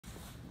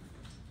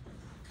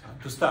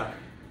to start,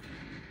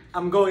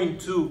 I'm going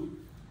to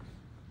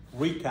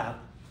recap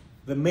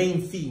the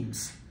main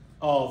themes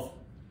of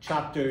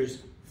chapters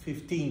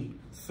 15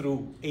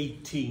 through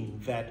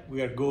 18 that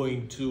we are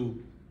going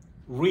to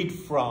read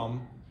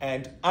from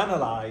and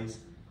analyze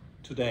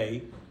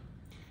today.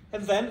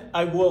 And then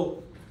I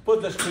will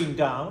put the screen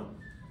down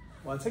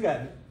once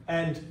again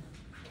and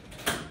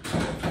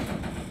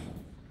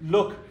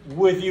look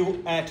with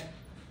you at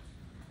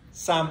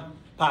some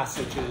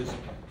passages.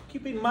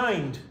 Keep in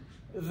mind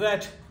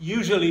that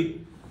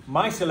usually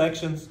my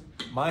selections,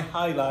 my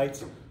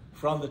highlights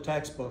from the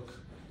textbook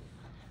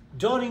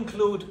don't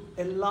include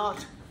a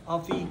lot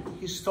of the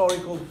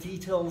historical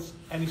details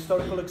and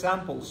historical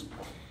examples.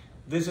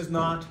 This is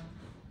not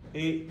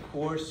a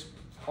course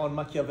on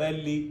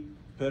Machiavelli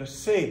per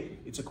se.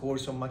 It's a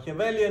course on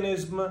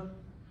Machiavellianism.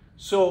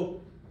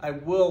 So I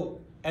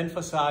will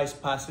emphasize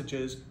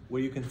passages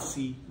where you can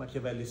see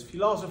Machiavelli's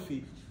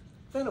philosophy.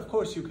 Then, of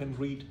course, you can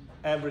read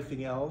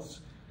everything else.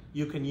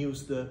 You can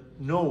use the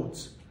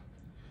notes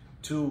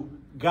to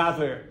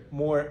gather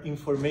more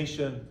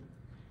information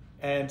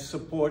and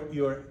support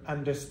your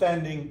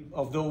understanding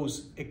of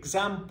those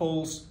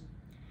examples.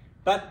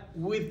 But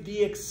with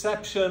the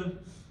exception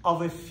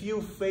of a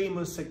few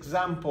famous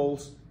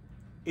examples,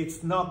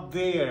 it's not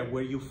there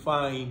where you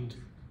find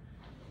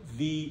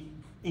the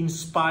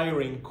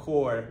inspiring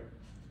core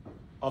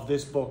of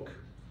this book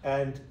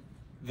and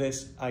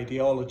this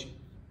ideology.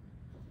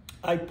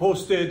 I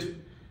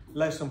posted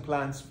lesson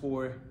plans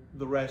for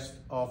the rest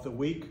of the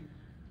week.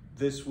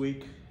 This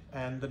week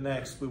and the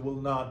next, we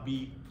will not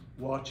be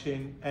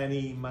watching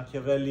any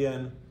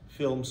Machiavellian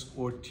films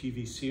or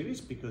TV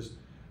series because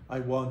I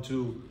want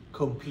to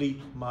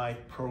complete my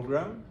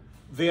program.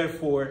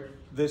 Therefore,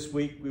 this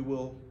week we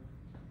will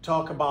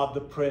talk about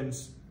the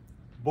Prince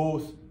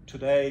both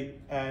today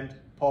and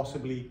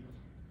possibly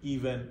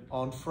even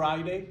on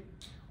Friday.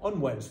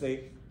 On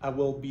Wednesday, I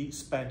will be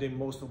spending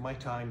most of my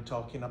time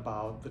talking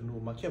about the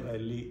new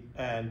Machiavelli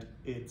and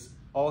its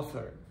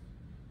author.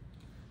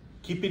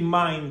 Keep in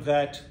mind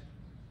that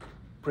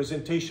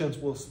presentations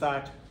will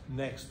start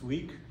next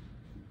week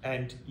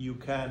and you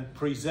can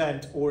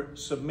present or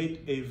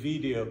submit a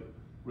video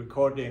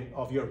recording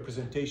of your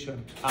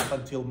presentation up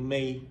until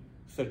May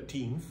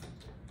 13th,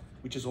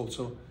 which is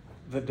also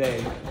the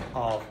day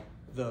of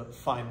the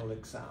final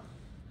exam.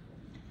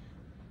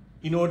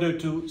 In order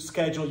to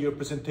schedule your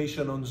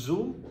presentation on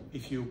Zoom,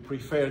 if you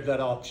prefer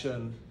that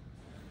option,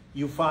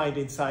 you find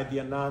inside the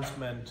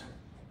announcement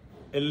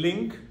a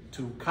link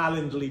to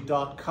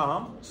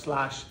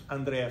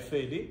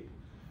calendly.com/AndreaFede,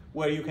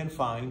 where you can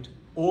find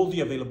all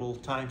the available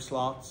time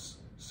slots,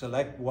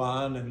 select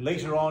one, and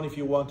later on, if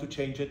you want to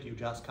change it, you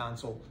just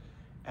cancel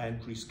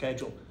and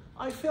reschedule.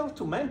 I failed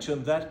to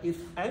mention that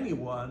if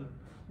anyone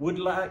would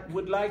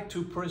like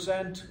to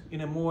present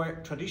in a more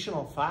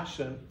traditional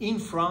fashion in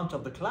front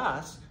of the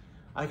class,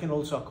 I can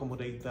also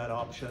accommodate that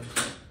option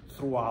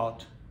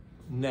throughout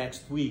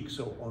next week.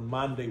 So on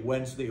Monday,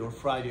 Wednesday, or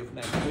Friday of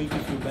next week,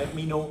 if you let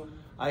me know,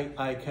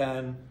 I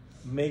can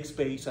make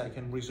space, I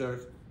can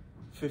reserve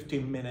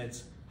 15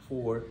 minutes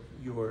for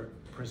your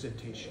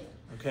presentation,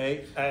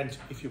 okay? And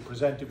if you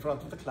present in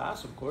front of the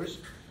class, of course,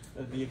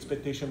 the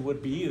expectation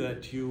would be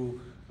that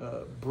you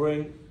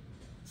bring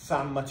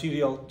some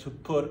material to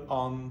put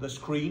on the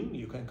screen.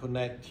 You can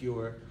connect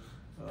your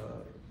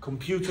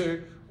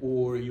computer,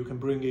 or you can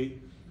bring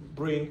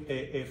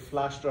a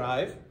flash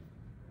drive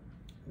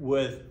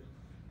with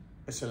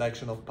a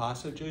selection of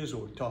passages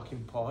or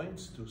talking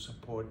points to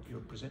support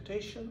your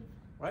presentation,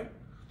 right?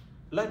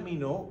 Let me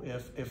know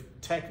if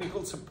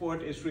technical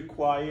support is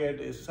required,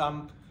 if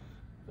some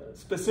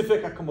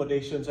specific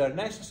accommodations are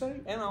necessary,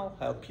 and I'll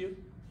help you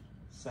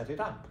set it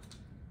up,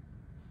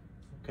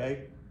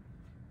 okay?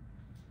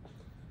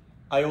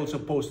 I also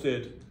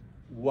posted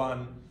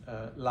one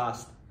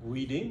last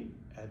reading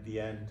at the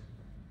end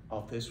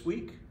of this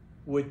week,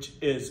 which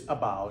is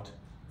about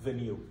the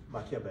new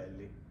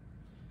Machiavelli.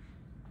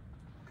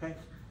 Okay,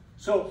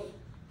 so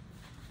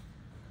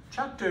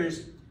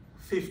chapters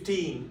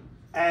 15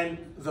 and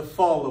the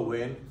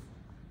following,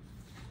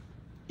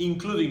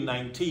 including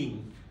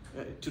 19,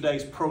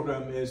 today's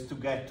program is to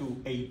get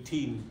to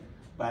 18,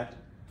 but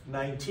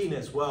 19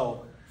 as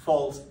well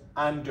falls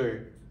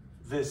under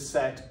this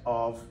set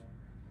of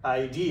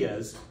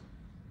ideas,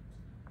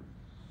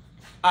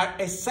 are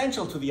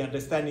essential to the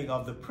understanding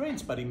of the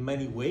Prince, but in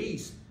many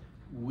ways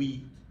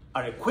we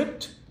are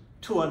equipped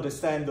to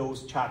understand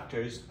those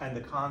chapters and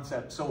the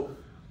concepts. So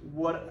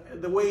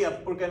the way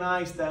I've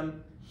organized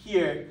them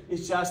here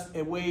is just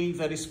a way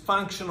that is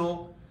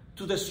functional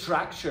to the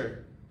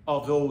structure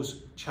of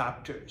those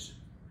chapters.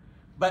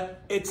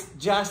 But it's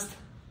just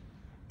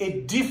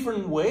a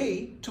different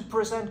way to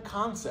present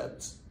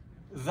concepts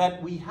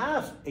that we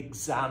have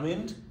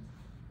examined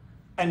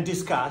and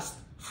discussed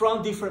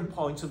from different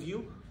points of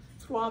view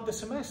throughout the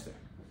semester,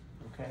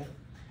 okay?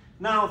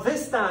 Now,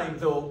 this time,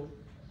 though,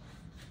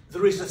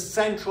 there is a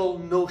central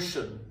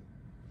notion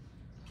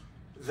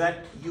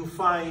that you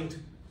find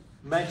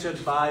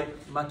mentioned by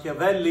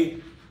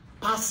Machiavelli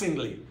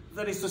passingly.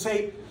 That is to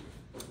say,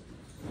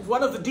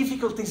 one of the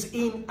difficulties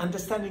in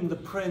understanding the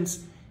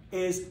prince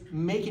is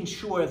making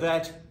sure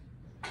that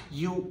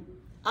you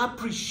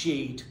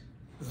appreciate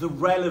the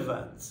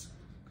relevance,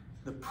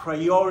 the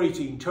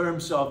priority in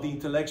terms of the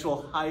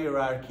intellectual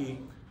hierarchy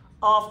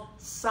of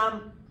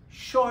some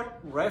short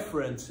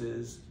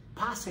references,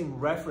 passing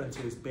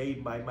references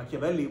made by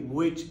Machiavelli,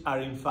 which are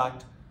in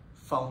fact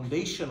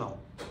foundational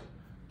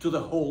to the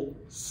whole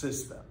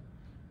system.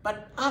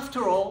 But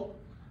after all,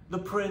 The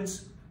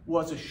Prince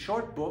was a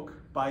short book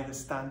by the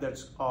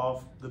standards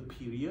of the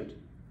period,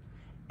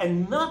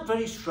 and not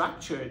very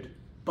structured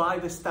by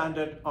the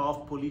standard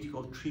of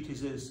political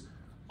treatises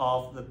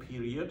of the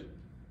period.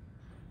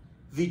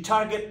 The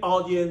target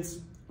audience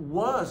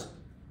was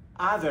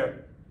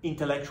other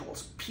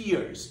intellectuals,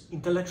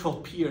 intellectual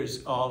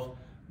peers of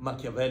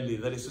Machiavelli,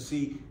 that is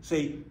to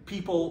say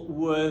people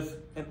with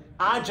an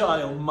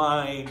agile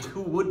mind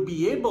who would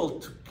be able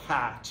to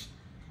catch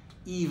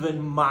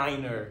even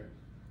minor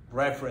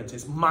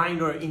references,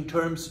 minor in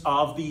terms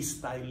of the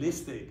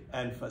stylistic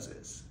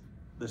emphasis,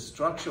 the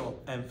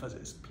structural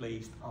emphasis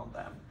placed on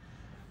them.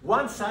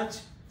 One such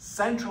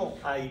central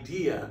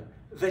idea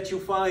that you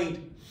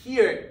find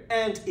here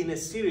and in a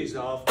series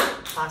of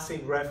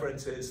passing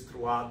references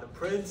throughout The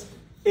Prince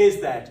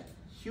is that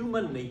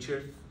human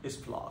nature is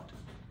flawed.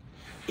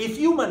 If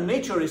human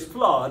nature is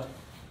flawed,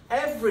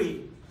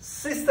 every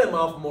system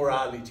of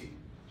morality,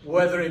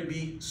 whether it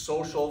be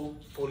social,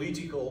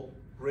 political,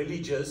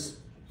 religious,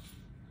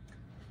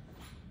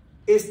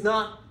 is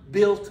not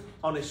built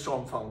on a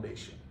strong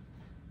foundation.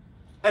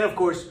 And of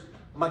course,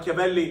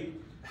 Machiavelli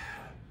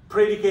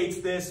predicates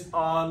this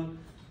on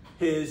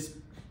his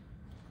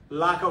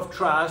lack of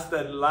trust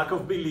and lack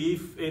of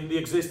belief in the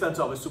existence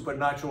of a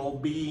supernatural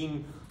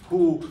being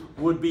who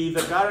would be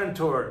the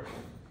guarantor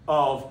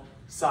of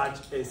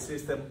such a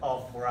system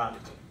of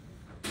morality.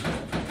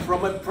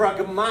 From a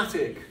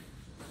pragmatic,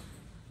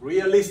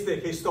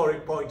 realistic,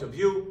 historic point of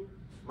view,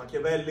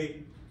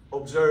 Machiavelli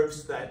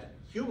observes that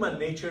human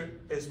nature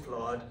is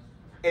flawed,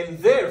 and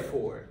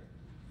therefore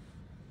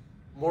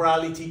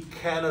morality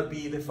cannot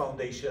be the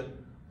foundation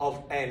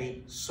of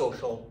any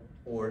social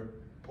or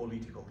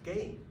political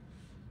gain.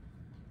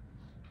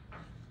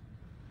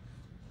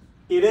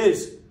 It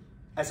is,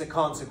 as a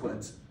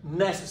consequence,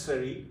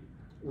 necessary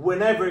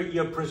whenever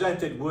you're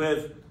presented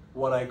with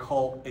what I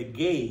call a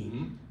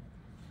game,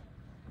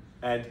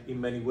 and in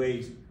many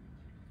ways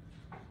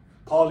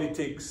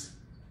politics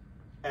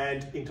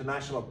and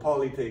international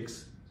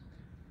politics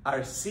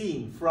are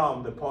seen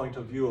from the point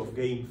of view of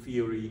game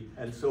theory,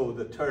 and so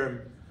the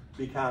term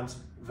becomes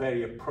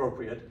very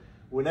appropriate.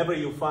 Whenever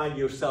you find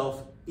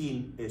yourself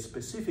in a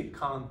specific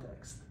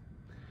context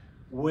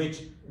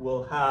which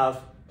will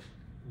have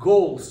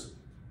goals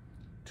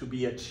to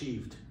be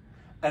achieved,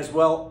 as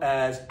well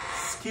as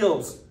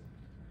skills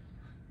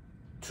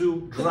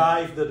to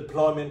drive the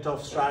deployment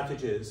of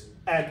strategies,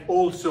 and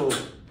also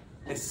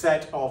a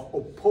set of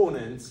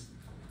opponents,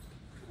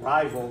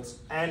 rivals,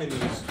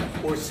 enemies,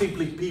 or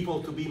simply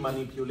people to be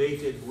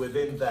manipulated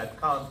within that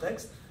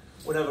context,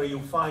 whenever you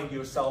find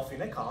yourself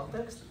in a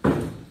context,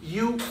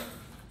 you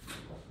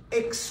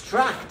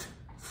extract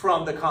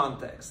from the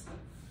context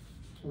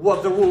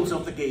what the rules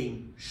of the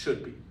game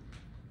should be.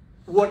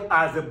 What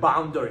are the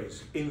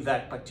boundaries in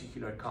that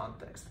particular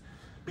context?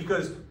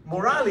 Because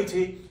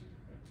morality,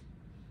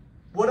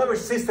 whatever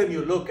system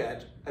you look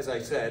at, as I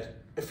said,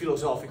 a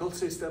philosophical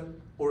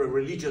system or a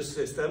religious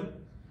system,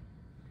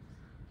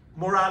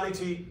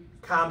 morality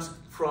comes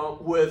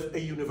with a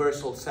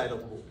universal set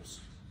of rules.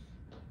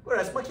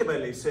 Whereas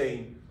Machiavelli is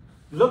saying,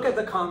 look at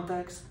the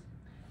context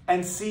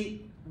and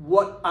see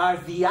what are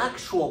the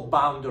actual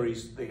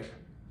boundaries there.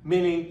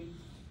 Meaning,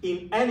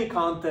 in any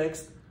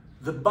context,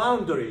 the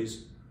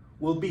boundaries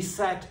will be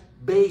set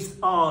based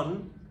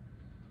on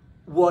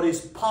what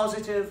is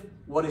positive,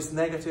 what is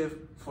negative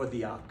for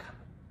the outcome.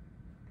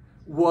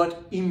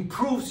 What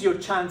improves your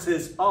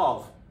chances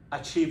of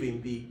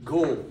achieving the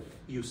goal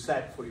you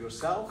set for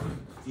yourself,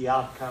 the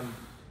outcome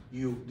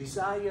you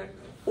desire,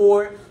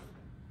 or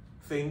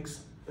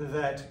things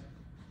that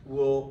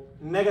will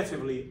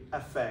negatively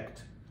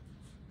affect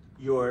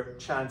your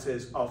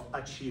chances of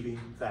achieving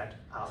that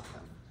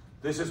outcome.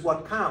 This is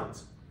what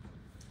counts.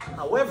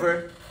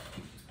 However,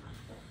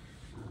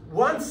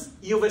 once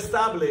you've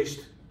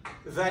established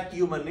that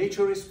human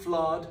nature is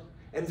flawed,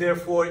 and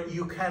therefore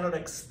you cannot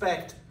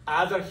expect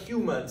other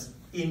humans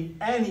in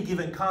any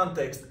given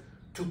context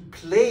to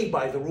play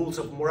by the rules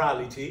of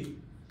morality,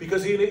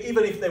 because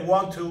even if they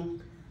want to,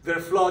 their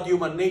flawed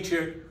human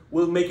nature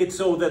will make it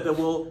so that they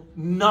will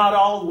not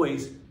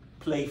always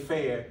play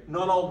fair,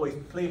 not always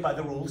play by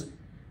the rules.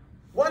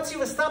 Once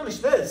you've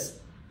established this,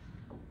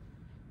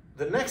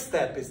 the next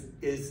step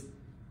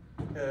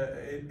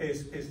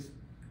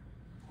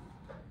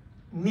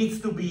needs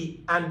to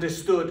be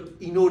understood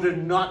in order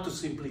not to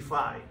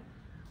simplify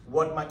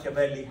what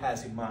Machiavelli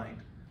has in mind.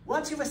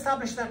 Once you've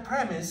established that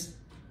premise,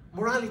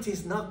 morality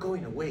is not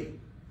going away.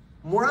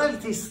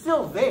 Morality is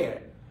still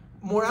there.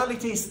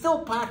 Morality is still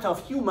part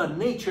of human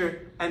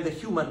nature and the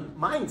human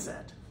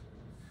mindset.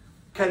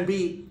 Can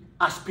be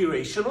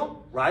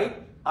aspirational,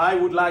 right? I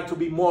would like to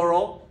be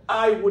moral.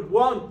 I would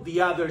want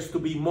the others to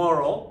be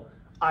moral.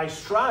 I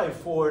strive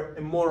for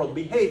a moral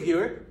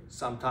behavior.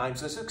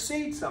 Sometimes I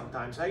succeed,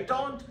 sometimes I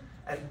don't,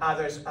 and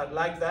others are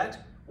like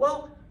that.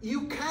 Well,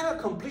 you cannot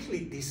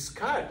completely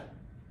discard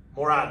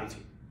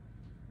morality.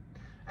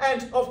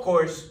 And of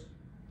course,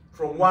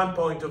 from one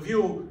point of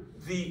view,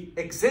 the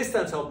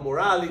existence of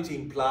morality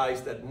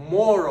implies that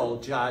moral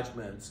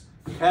judgments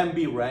can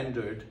be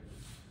rendered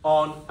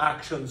on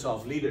actions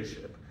of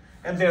leadership.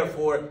 And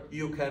therefore,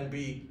 you can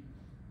be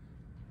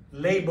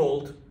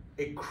labeled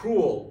a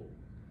cruel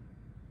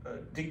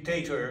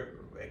dictator,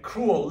 a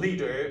cruel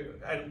leader,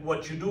 and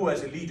what you do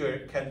as a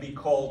leader can be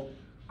called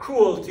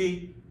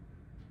cruelty,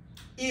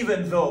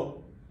 even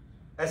though,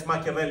 as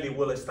Machiavelli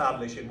will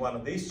establish in one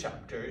of these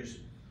chapters,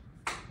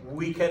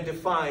 we can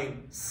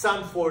define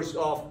some force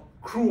of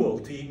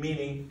cruelty,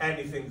 meaning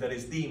anything that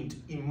is deemed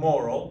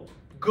immoral,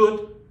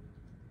 good,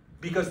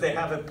 because they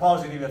have a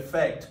positive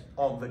effect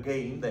on the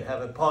game, they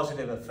have a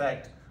positive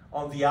effect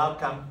on the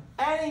outcome,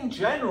 and in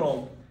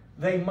general,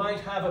 they might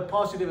have a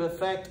positive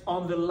effect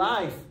on the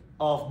life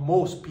of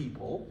most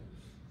people.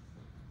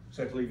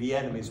 Certainly the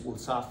enemies will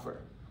suffer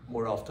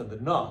more often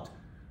than not,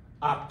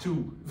 up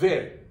to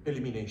their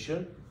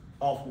elimination,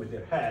 off with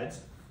their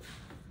heads.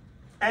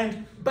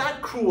 And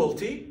bad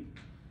cruelty,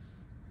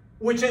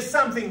 which is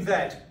something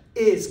that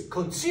is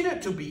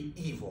considered to be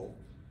evil,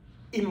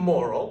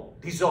 immoral,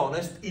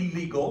 dishonest,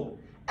 illegal,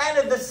 and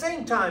at the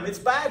same time it's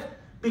bad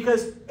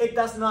because it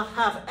does not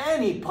have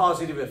any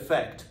positive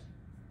effect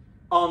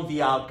on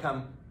the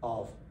outcome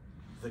of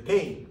the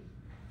game.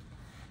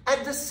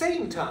 At the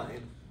same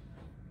time,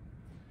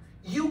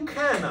 you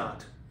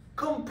cannot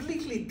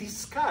completely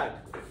discard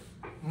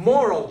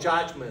moral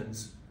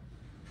judgments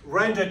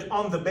rendered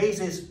on the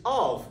basis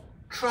of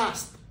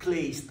trust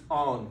placed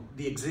on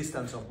the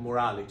existence of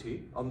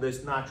morality, on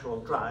this natural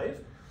drive,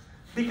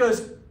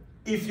 because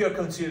if you're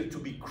considered to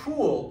be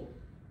cruel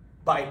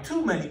by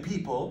too many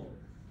people,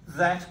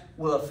 that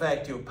will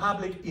affect your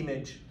public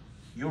image,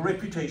 your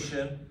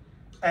reputation,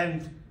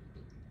 and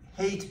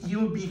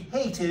you'll be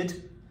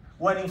hated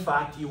when in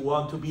fact you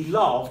want to be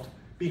loved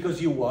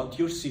because you want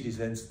your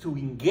citizens to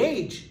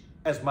engage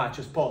as much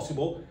as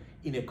possible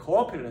in a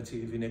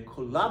cooperative, in a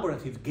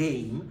collaborative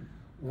game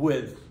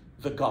with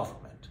the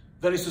government.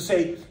 That is to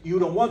say, you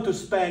don't want to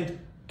spend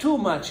too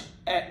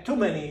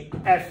many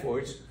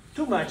efforts,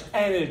 too much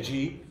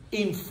energy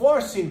in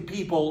forcing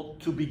people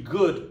to be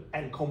good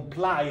and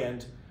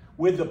compliant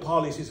with the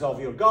policies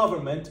of your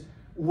government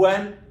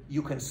when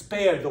you can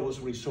spare those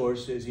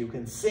resources, you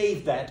can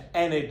save that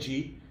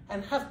energy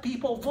and have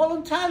people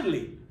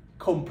voluntarily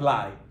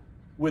comply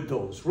with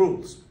those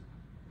rules.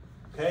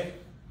 Okay?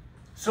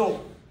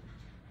 So,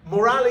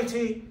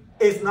 morality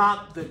is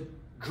not the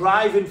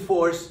driving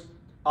force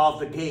of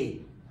the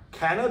game.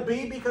 Cannot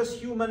be because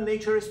human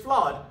nature is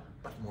flawed,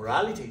 but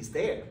morality is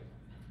there.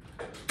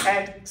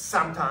 And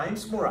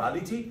sometimes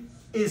morality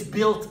is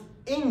built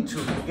into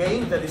the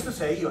game. That is to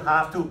say, you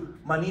have to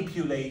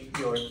manipulate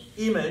your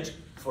image,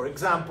 for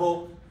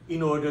example,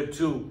 in order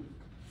to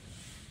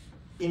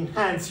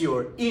enhance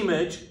your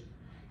image,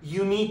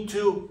 you need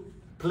to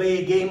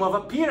play a game of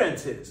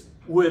appearances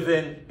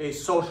within a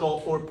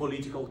social or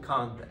political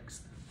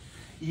context.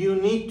 You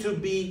need to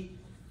be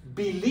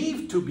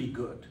believed to be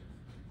good.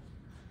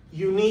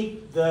 You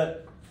need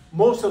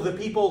most of the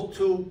people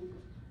to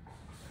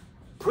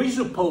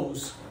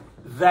presuppose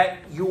that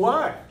you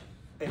are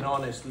an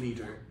honest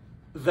leader,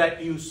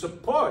 that you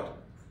support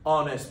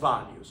honest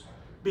values,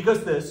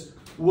 because this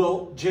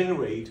will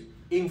generate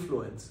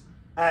influence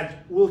and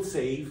will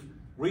save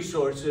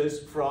resources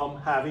from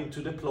having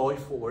to deploy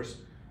force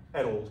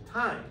at all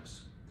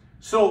times.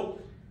 So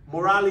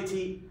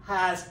morality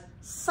has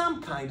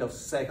some kind of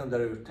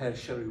secondary or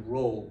tertiary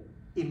role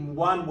in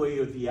one way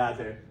or the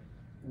other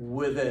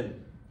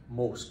within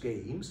most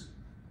games,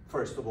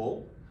 first of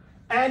all.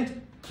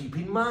 And keep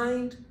in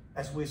mind,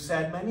 as we've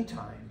said many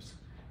times,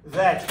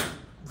 that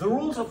the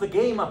rules of the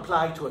game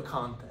apply to a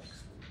context.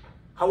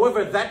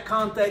 However, that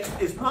context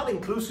is not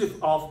inclusive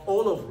of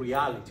all of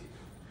reality,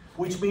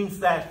 which means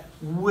that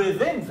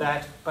within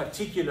that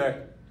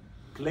particular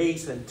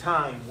place and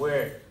time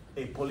where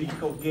a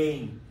political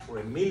game or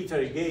a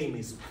military game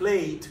is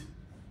played,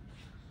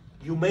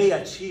 you may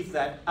achieve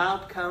that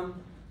outcome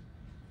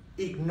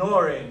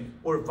ignoring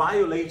or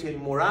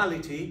violating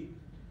morality,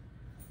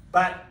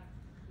 but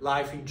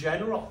life in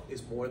general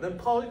is more than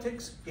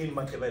politics in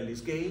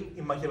Machiavelli's game,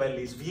 in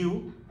Machiavelli's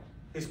view,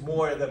 is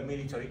more than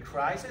military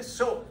crisis.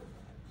 So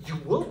you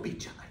will be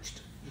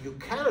judged. You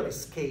cannot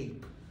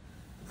escape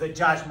the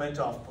judgment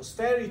of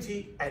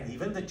posterity and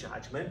even the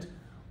judgment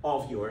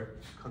of your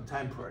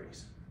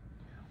contemporaries.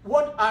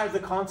 What are the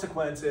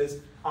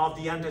consequences of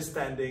the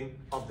understanding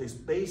of this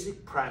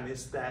basic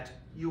premise that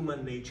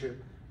human nature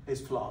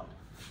is flawed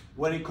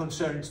when it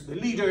concerns the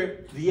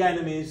leader, the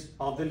enemies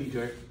of the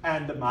leader,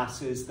 and the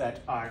masses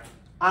that are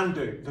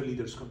under the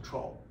leader's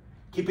control?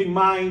 Keep in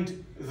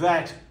mind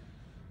that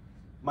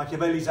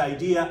Machiavelli's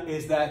idea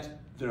is that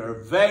there are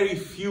very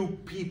few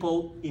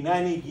people in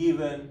any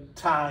given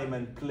time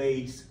and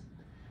place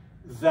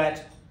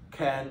that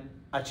can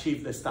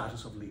achieve the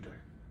status of leader,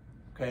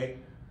 okay?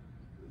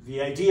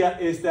 The idea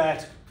is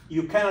that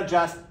you cannot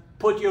just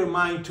put your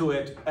mind to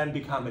it and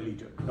become a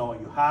leader. No,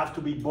 you have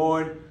to be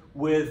born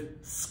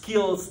with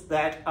skills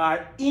that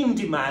are in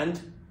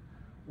demand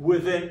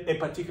within a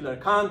particular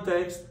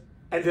context,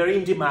 and they're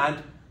in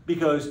demand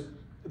because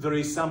there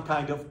is some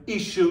kind of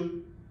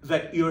issue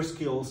that your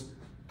skills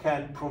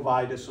can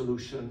provide a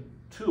solution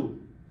to.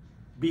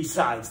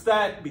 Besides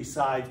that,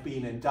 besides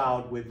being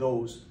endowed with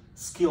those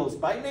skills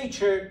by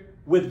nature,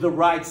 with the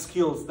right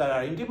skills that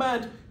are in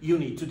demand, you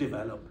need to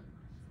develop.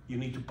 You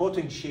need to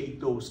potentiate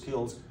those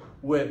skills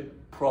with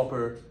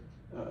proper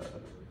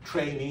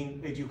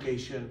training,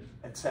 education,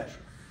 etc.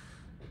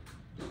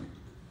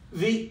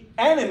 The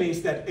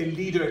enemies that a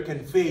leader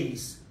can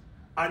face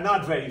are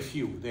not very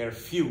few. They're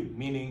few,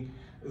 meaning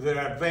there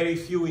are very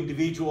few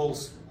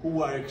individuals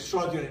who are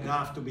extraordinary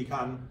enough to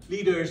become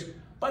leaders,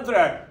 but there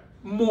are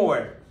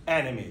more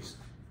enemies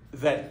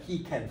that he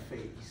can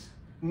face,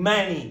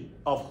 many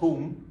of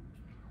whom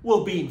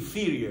will be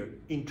inferior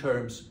in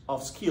terms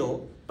of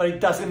skill, but it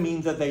doesn't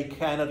mean that they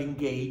cannot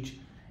engage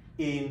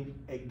in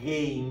a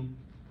game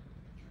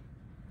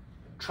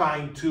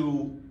trying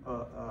to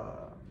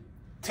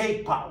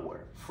take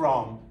power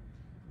from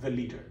the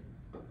leader.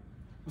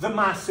 The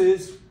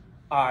masses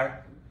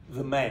are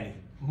the many.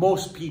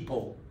 Most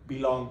people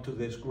belong to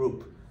this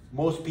group.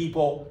 Most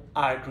people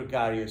are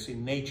gregarious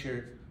in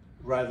nature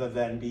rather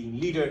than being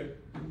leader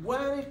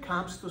when it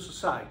comes to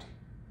society,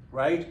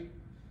 right?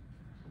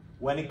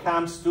 When it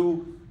comes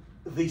to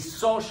the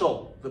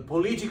social, the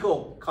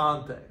political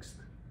context,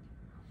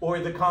 or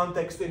the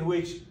context in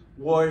which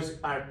wars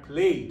are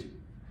played,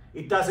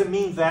 it doesn't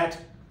mean that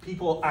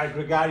people are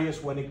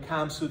gregarious when it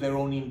comes to their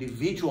own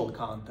individual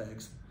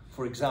context.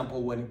 For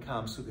example, when it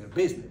comes to their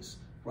business,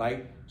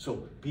 right? So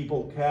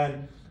people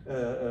can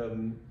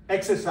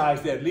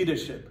exercise their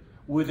leadership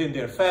within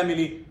their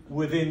family,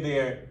 within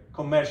their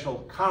commercial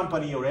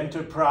company or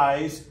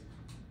enterprise,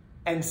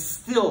 and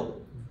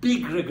still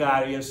be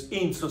gregarious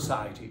in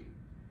society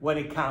when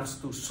it comes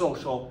to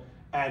social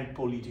and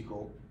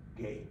political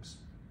games.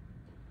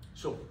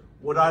 So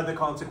what are the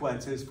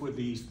consequences for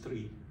these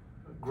three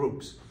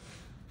groups?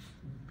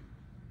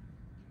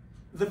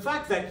 The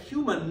fact that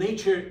human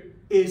nature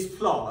is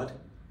flawed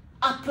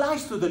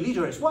applies to the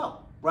leader as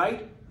well,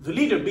 right? The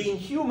leader being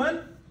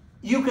human,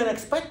 you can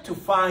expect to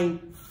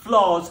find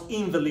flaws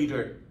in the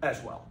leader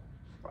as well,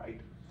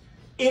 right?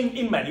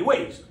 In many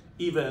ways.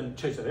 Even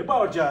Cesare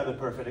Borgia, the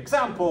perfect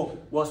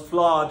example, was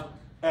flawed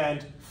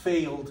and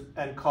failed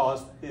and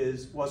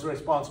was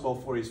responsible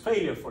for his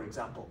failure, for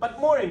example. But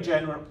more in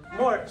general,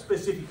 more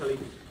specifically,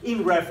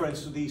 in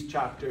reference to these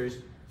chapters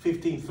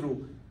 15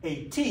 through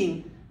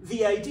 18,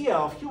 the idea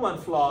of human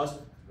flaws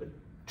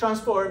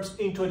transforms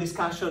into a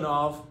discussion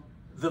of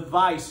the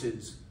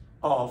vices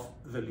of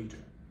the leader.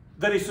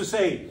 That is to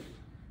say,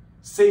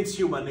 since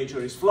human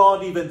nature is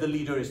flawed, even the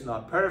leader is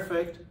not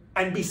perfect,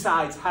 and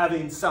besides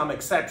having some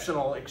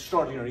exceptional,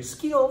 extraordinary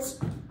skills,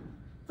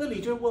 the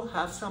leader will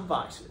have some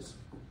vices,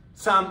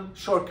 some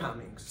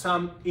shortcomings,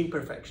 some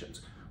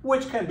imperfections,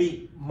 which can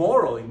be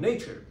moral in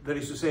nature. That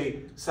is to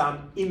say,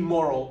 some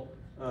immoral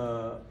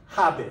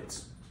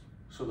habits,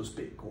 so to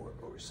speak, or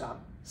some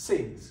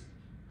sins.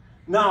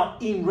 Now,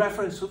 in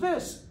reference to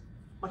this,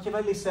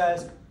 Machiavelli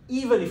says,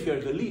 even if you're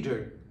the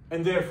leader,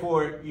 and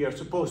therefore you're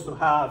supposed to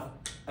have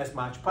as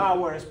much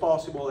power as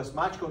possible, as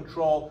much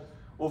control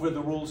over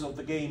the rules of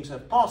the games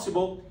as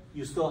possible,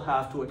 you still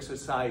have to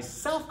exercise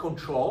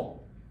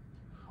self-control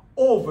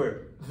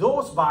over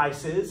those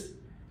vices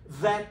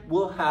that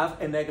will have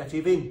a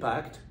negative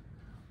impact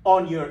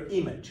on your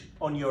image,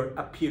 on your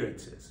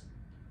appearances.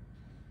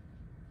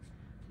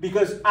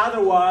 Because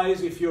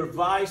otherwise, if your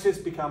vices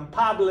become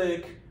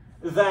public,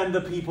 then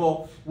the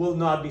people will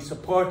not be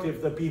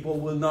supportive, the people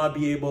will not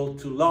be able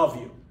to love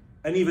you.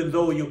 And even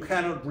though you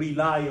cannot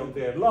rely on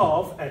their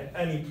love, at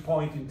any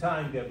point in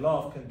time their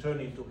love can turn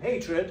into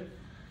hatred,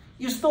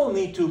 you still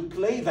need to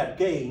play that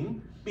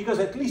game, because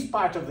at least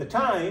part of the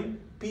time,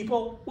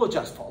 people will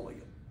just follow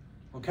you,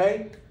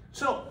 okay?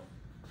 So,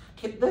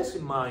 keep this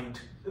in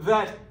mind,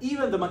 that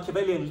even the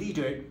Machiavellian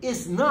leader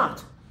is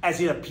not, as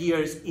it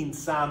appears in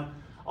some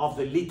of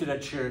the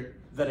literature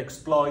that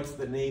exploits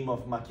the name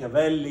of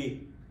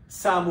Machiavelli,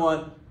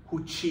 someone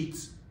who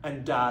cheats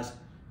and does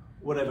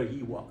whatever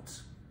he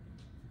wants.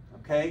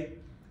 Okay?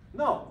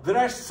 No, there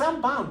are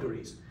some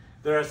boundaries.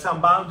 There are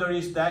some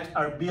boundaries that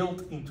are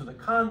built into the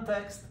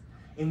context.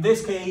 In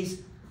this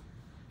case,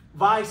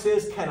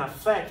 vices can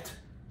affect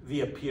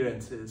the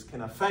appearances,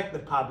 can affect the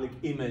public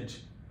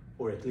image,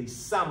 or at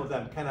least some of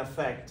them can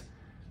affect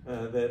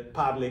the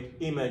public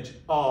image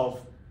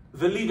of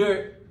the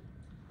leader.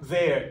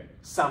 There,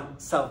 some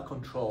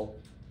self-control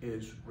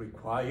is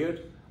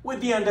required,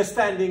 with the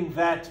understanding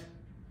that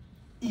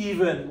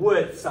even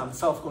with some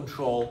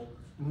self-control,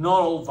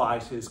 not all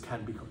vices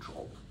can be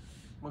controlled.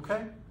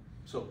 Okay?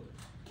 So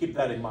keep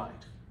that in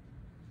mind.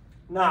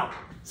 Now,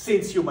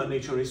 since human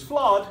nature is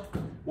flawed,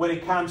 when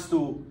it comes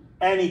to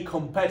any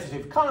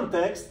competitive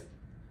context,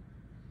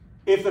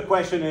 if the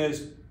question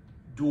is,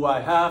 Do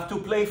I have to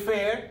play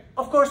fair?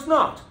 Of course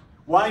not.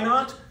 Why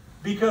not?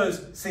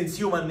 Because since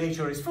human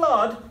nature is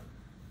flawed,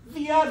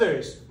 the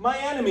others, my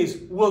enemies,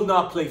 will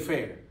not play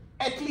fair.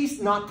 At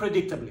least not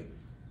predictably,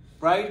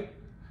 right?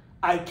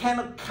 I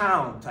cannot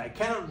count, I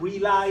cannot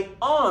rely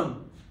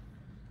on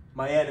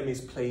my enemies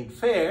playing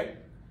fair,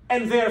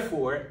 and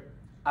therefore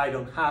I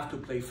don't have to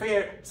play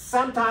fair.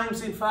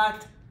 Sometimes, in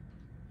fact,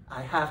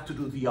 I have to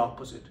do the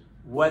opposite,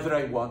 whether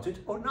I want it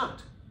or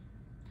not.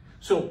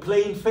 So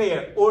playing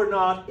fair or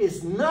not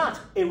is not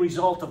a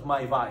result of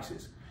my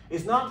vices.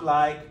 It's not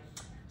like,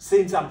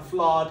 since I'm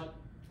flawed,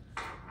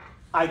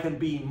 I can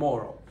be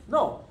immoral.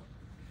 No,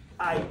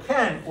 I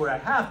can or I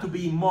have to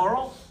be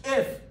immoral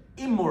if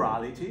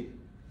immorality,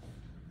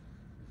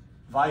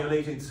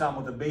 violating some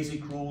of the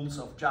basic rules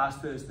of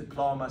justice,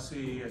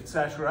 diplomacy,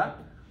 etc.,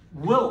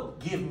 will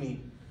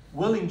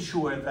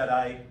ensure that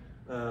I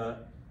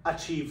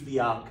achieve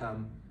the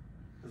outcome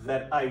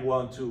that I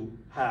want to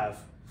have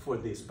for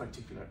this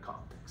particular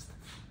context,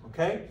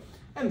 okay?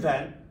 And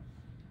then,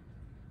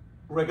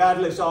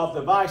 regardless of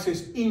the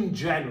vices in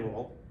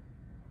general,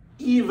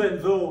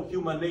 even though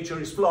human nature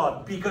is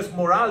flawed, because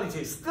morality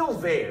is still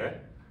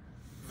there,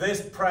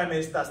 this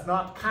premise does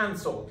not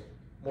cancel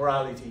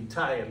morality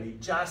entirely,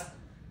 just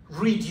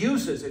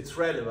reduces its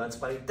relevance,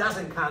 but it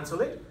doesn't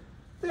cancel it.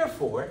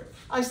 Therefore,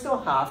 I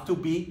still have to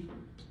play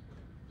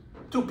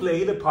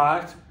the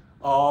part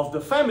of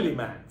the family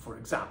man, for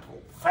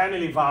example.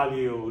 Family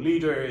value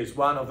leader is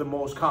one of the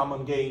most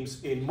common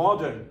games in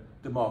modern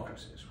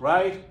democracies,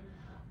 right?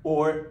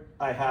 Or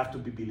I have to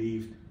be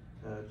believed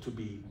to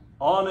be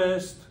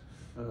honest,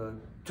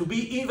 to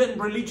be even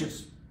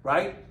religious,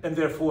 right? And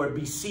therefore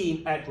be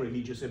seen at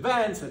religious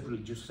events, at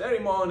religious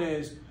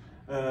ceremonies,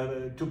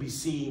 to be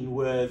seen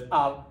with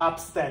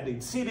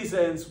upstanding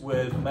citizens,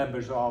 with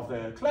members of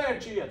the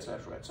clergy,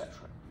 etc., etc.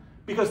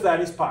 Because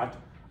that is part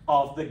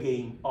of the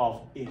game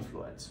of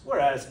influence.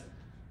 Whereas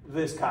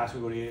this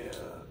category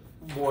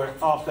more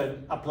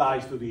often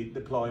applies to the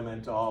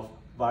deployment of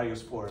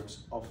various forms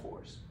of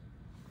force.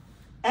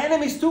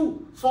 Enemies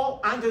too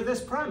fall under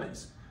this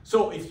premise.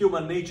 So if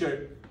human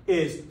nature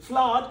is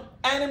flawed,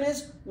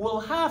 enemies will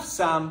have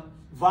some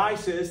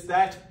vices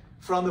that,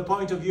 from the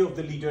point of view of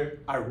the leader,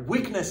 are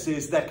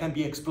weaknesses that can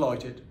be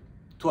exploited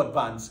to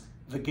advance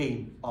the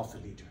gain of the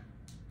leader.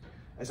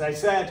 As I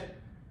said,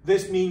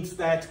 this means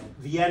that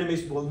the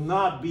enemies will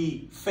not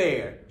be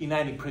fair in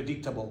any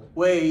predictable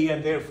way,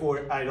 and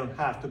therefore I don't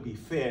have to be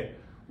fair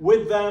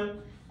with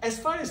them. As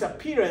far as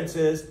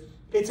appearances,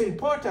 it's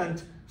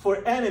important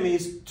for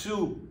enemies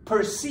to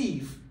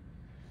perceive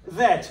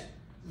that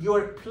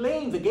you're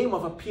playing the game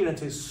of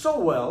appearances so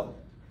well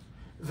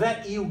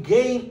that you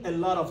gain a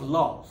lot of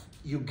love,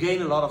 you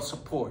gain a lot of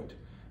support,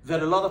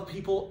 that a lot of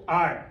people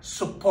are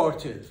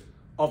supportive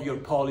of your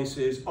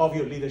policies, of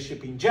your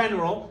leadership in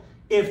general.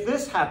 If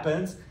this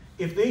happens,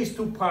 if these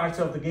two parts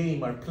of the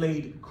game are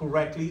played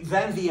correctly,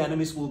 then the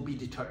enemies will be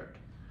deterred.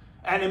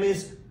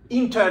 Enemies,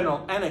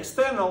 internal and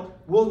external,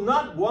 will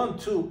not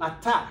want to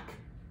attack,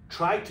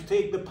 try to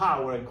take the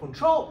power and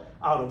control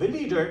out of a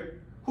leader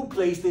who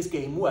plays this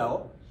game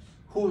well,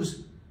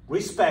 who's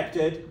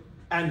respected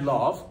and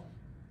loved,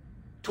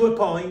 to a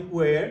point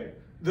where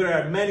there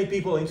are many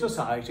people in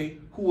society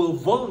who will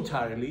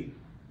voluntarily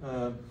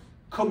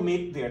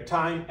commit their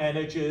time,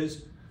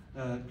 energies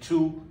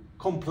to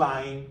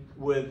complying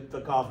with the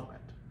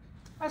government.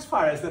 As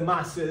far as the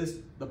masses,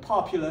 the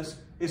populace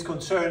is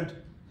concerned,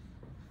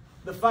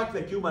 the fact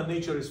that human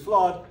nature is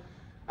flawed,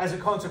 as a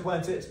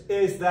consequence,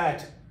 is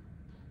that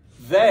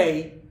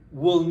they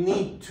will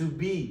need to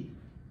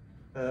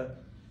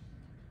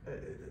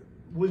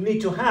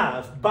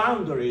have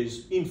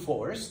boundaries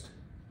enforced,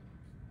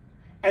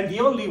 and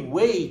the only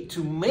way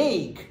to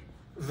make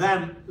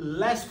them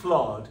less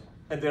flawed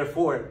and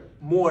therefore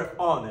more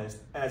honest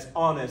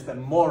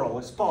and moral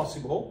as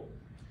possible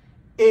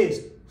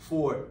is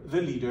for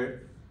the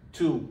leader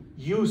to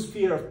use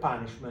fear of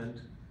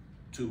punishment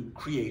to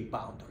create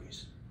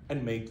boundaries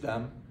and make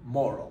them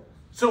moral.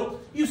 So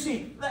you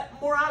see that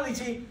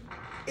morality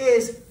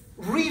is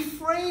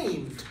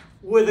reframed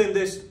within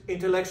this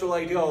intellectual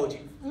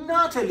ideology,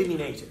 not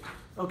eliminated,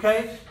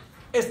 okay?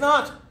 It's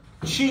not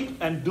cheat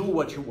and do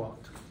what you want.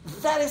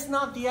 That is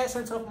not the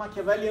essence of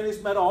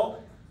Machiavellianism at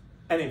all.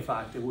 And in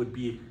fact, it would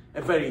be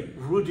a very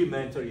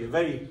rudimentary, a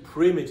very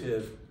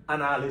primitive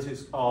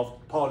analysis of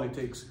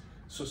politics,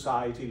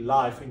 society,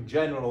 life in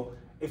general,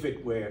 if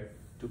it were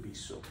to be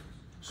so.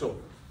 So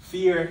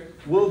fear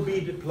will be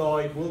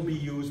deployed, will be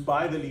used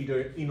by the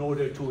leader in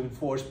order to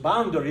enforce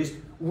boundaries,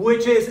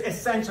 which is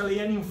essentially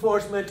an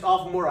enforcement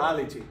of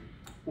morality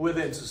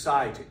within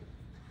society.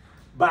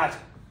 But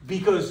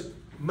because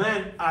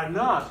men are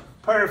not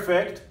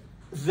perfect,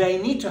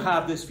 they need to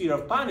have this fear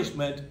of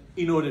punishment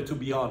in order to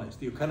be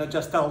honest. You cannot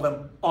just tell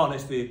them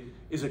honesty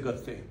is a good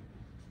thing.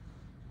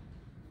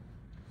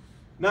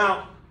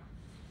 Now,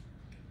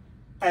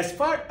 as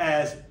far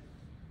as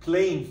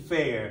playing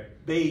fair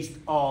based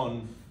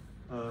on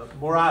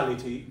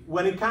morality,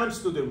 when it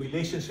comes to the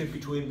relationship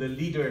between the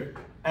leader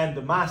and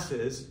the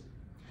masses,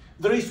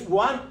 there is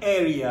one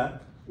area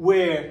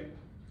where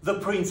the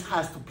prince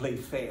has to play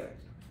fair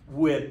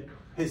with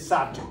his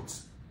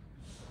subjects,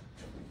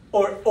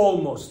 or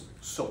almost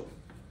so.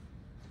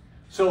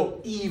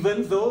 So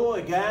even though,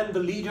 again, the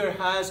leader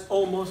has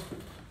almost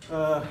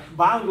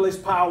boundless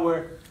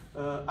power,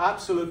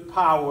 absolute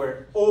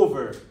power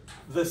over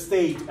the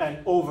state and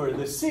over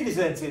the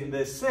citizens in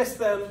this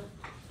system,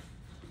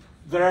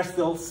 there are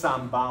still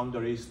some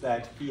boundaries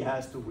that he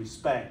has to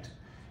respect.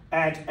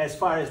 And as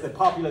far as the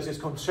populace is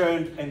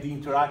concerned and the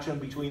interaction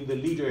between the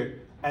leader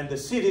and the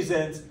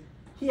citizens,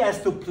 he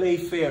has to play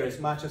fair as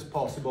much as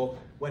possible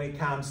when it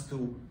comes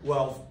to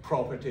wealth,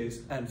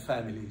 properties, and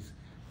families.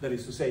 That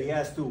is to say, he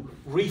has to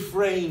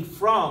refrain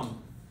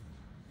from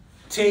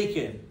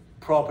taking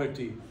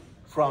property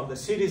from the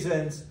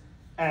citizens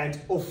and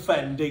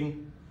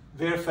offending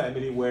their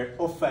family, where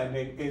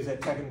offending is a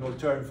technical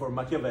term for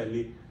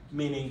Machiavelli,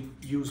 meaning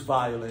use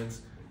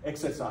violence,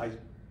 exercise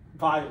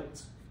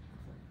violence.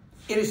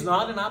 It is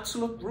not an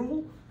absolute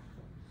rule,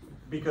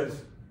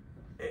 because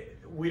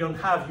we don't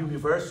have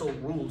universal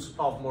rules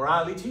of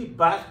morality,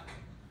 but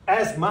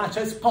as much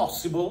as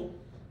possible,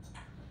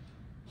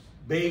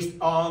 based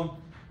on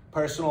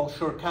personal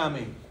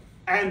shortcoming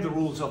and the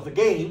rules of the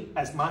game,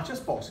 as much as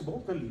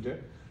possible, the leader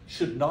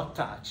should not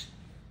touch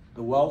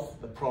the wealth,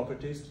 the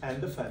properties,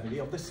 and the family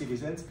of the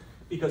citizens,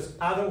 because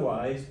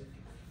otherwise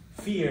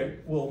fear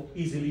will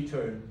easily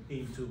turn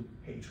into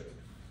hatred.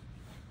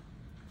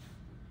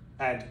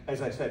 And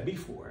as I said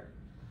before,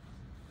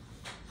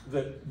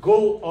 the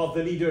goal of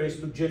the leader is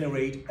to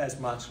generate as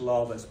much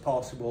love as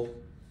possible,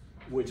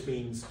 which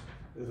means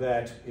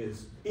that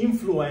his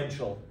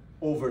influential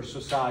over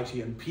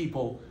society and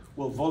people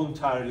will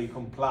voluntarily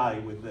comply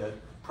with the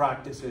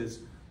practices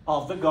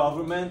of the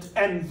government,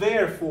 and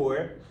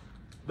therefore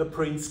the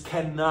prince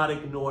cannot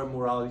ignore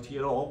morality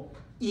at all,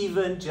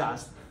 even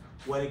just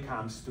when it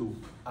comes to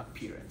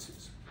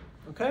appearances.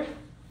 Okay?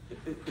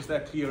 Is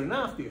that clear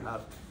enough? Do you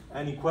have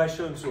any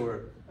questions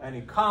or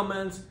any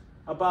comments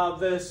about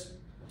this?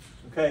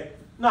 Okay?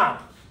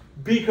 Now,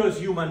 because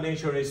human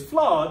nature is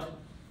flawed,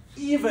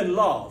 even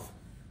love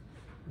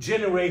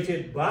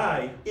generated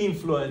by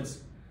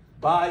influence,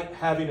 by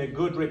having a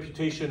good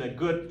reputation, a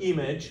good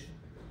image,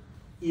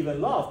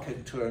 even love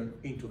can turn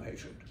into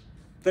hatred.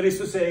 That is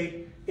to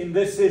say, in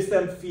this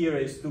system, fear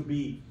is to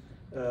be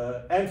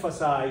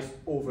emphasized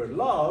over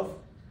love,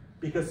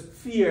 because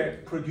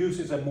fear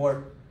produces a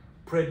more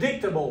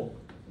predictable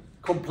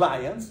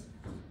compliance,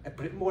 a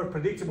more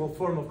predictable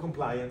form of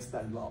compliance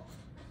than love.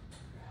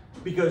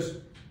 Because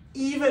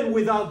even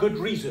without good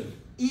reason,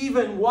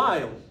 even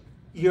while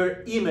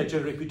your image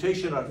and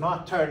reputation are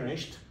not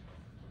tarnished,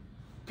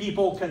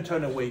 people can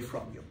turn away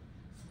from you.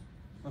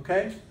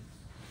 Okay?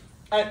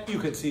 And you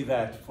can see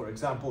that, for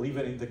example,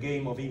 even in the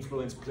game of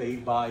influence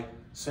played by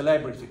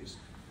celebrities.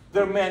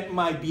 There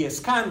might be a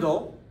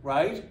scandal,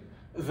 right,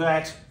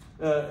 that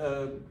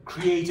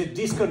created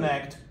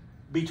disconnect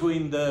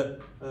between the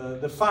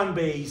fan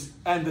base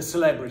and the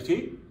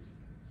celebrity,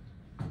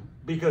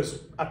 because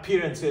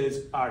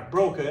appearances are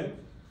broken,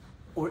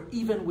 or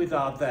even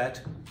without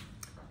that,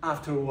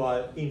 after a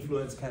while,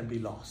 influence can be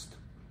lost,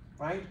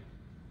 right?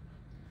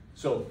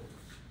 So,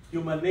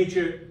 human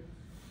nature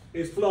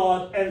is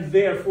flawed, and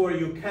therefore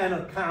you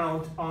cannot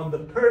count on the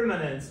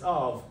permanence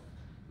of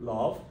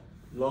love.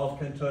 Love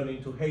can turn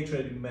into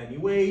hatred in many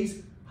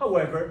ways.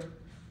 However,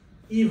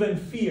 even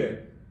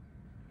fear,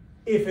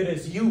 if it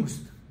is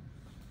used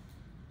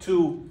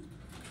too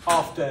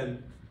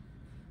often,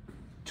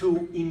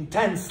 too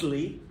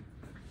intensely,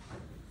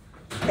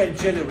 can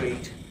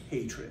generate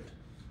hatred.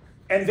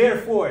 And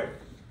therefore,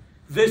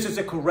 this is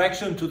a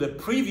correction to the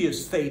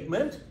previous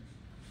statement.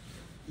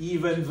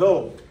 Even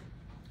though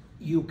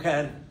you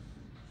can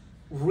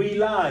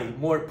rely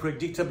more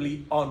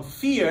predictably on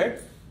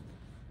fear,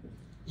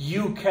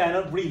 you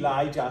cannot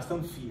rely just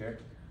on fear,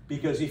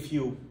 because if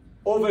you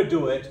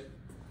overdo it,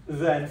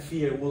 then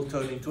fear will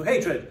turn into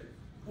hatred,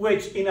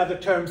 which in other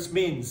terms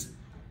means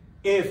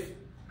if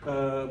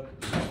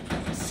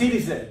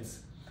citizens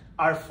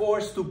are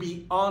forced to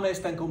be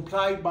honest and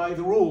comply by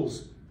the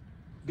rules,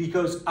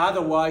 because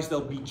otherwise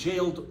they'll be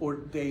jailed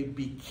or they'll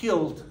be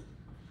killed,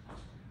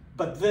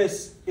 but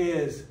this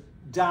is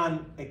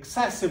done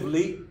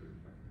excessively,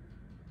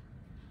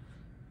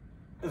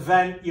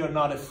 then you're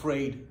not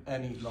afraid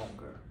any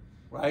longer,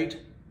 right?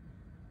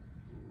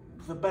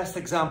 The best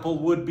example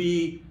would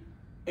be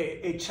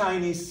a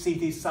Chinese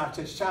city such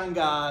as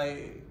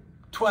Shanghai,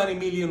 20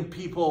 million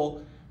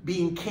people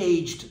being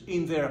caged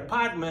in their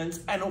apartments,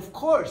 and of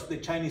course the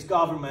Chinese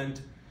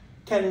government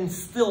can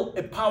instill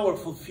a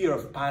powerful fear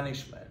of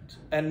punishment,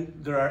 and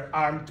there are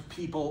armed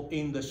people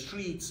in the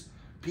streets.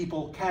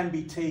 People can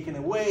be taken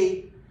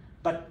away,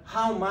 but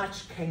how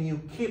much can you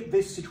keep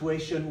this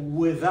situation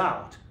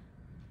without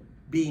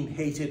being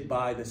hated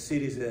by the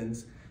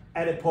citizens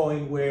at a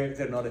point where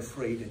they're not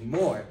afraid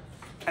anymore?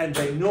 And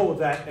they know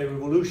that a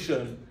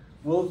revolution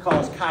will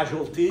cause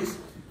casualties,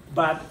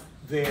 but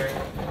they're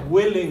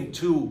willing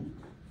to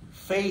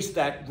face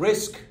that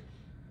risk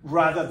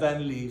rather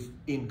than live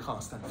in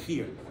constant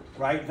fear,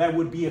 right? That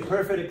would be a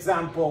perfect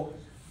example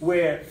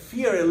where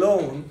fear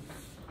alone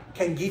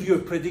can give you a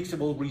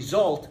predictable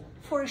result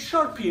for a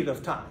short period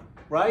of time,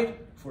 right?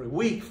 For a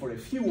week, for a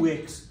few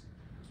weeks.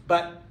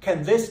 But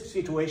can this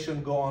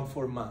situation go on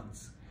for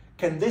months?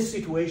 Can this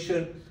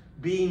situation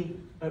be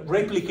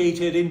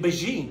replicated in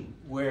Beijing,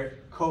 where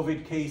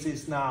COVID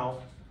cases now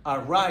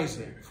are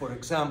rising, for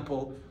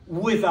example,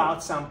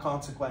 without some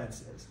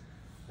consequences?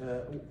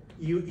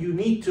 You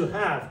need to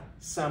have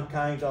some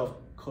kind of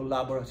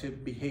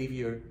collaborative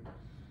behavior,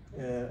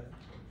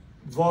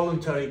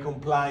 voluntary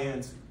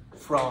compliance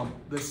from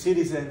the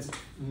citizens,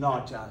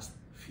 not just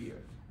fear.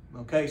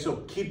 Okay, so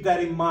keep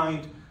that in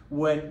mind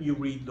when you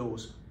read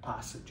those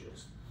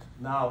passages.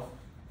 Now,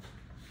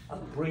 I'll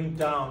bring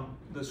down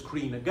the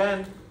screen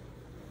again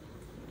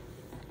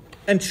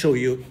and show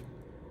you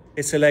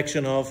a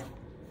selection of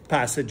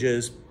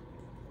passages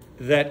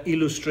that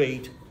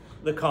illustrate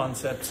the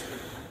concepts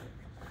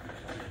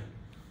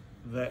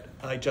that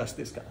I just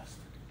discussed.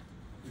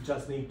 You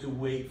just need to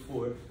wait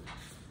for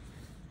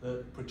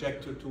the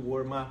projector to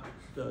warm up,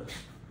 the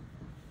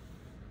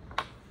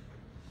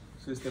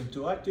system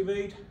to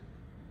activate.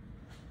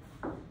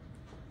 Okay.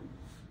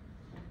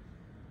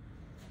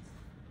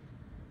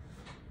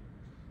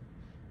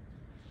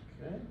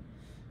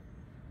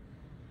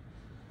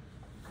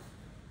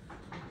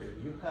 There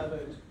you have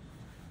it.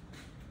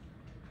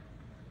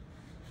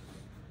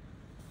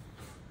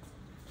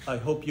 I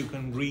hope you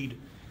can read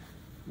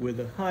with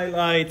the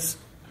highlights.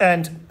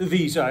 And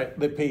these are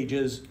the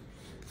pages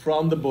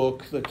from the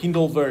book. The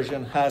Kindle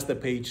version has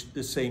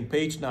the same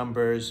page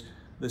numbers,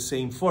 the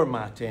same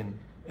formatting,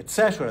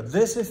 etc.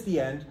 This is the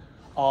end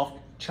of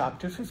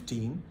chapter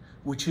 15,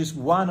 which is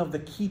one of the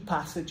key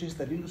passages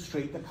that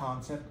illustrate the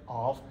concept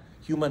of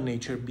human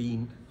nature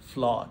being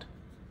flawed.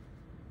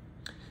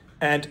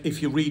 And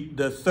if you read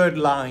the third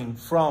line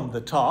from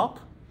the top,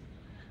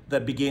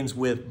 that begins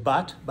with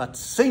but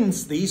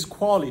since these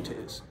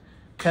qualities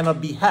cannot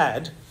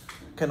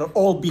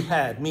all be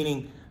had,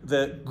 meaning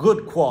the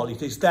good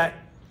qualities,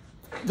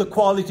 the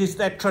qualities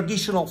that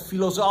traditional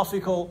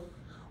philosophical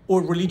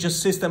or religious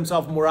systems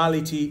of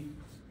morality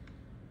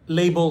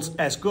labels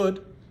as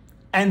good,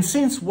 and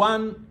since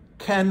one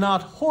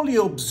cannot wholly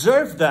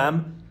observe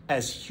them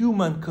as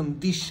human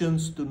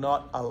conditions do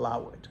not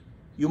allow it.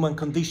 Human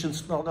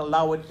conditions do not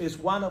allow it is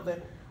one of the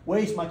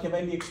ways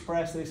Machiavelli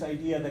expressed this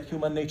idea that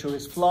human nature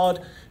is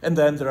flawed. And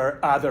then there are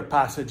other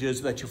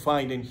passages that you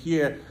find in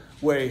here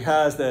where he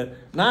has the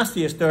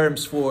nastiest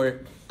terms for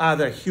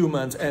other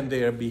humans and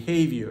their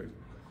behavior.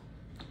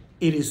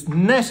 It is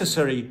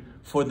necessary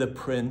for the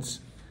prince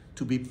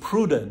to be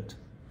prudent.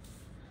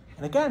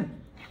 And again,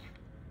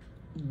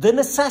 the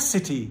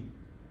necessity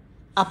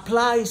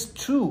applies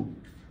to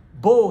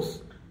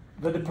both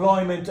the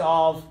deployment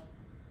of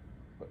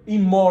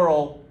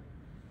immoral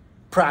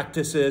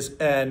practices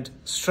and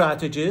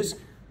strategies,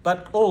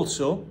 but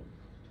also,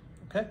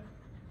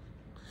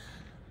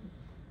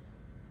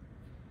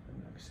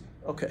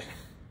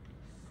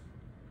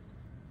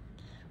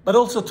 but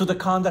also to the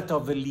conduct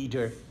of the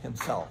leader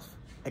himself.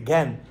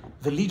 Again,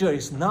 the leader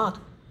is not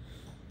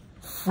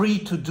free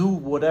to do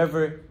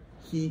whatever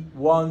he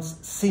wants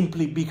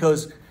simply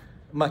because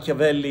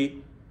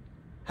Machiavelli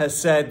has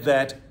said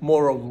that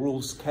moral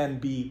rules can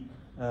be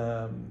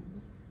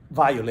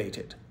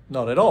violated.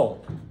 Not at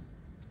all.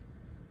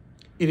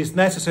 It is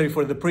necessary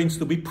for the prince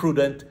to be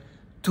prudent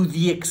to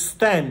the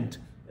extent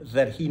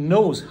that he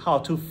knows how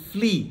to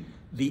flee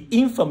the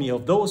infamy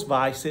of those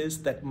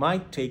vices that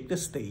might take the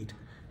state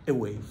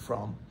away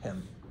from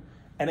him.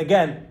 And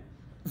again,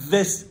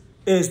 this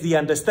is the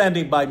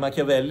understanding by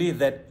Machiavelli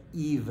that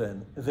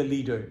even the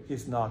leader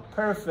is not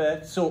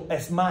perfect, so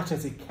as much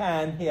as he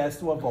can, he has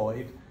to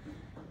avoid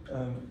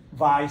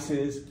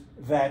vices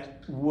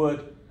that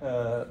would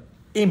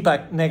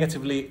impact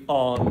negatively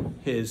on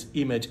his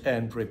image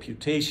and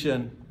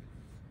reputation.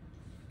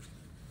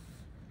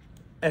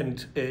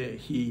 And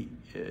he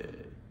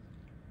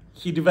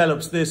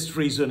develops this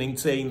reasoning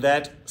saying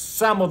that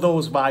some of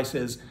those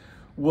vices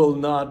will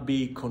not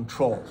be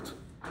controlled.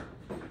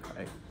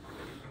 Okay.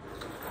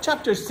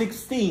 Chapter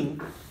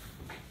 16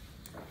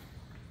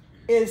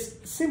 is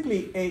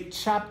simply a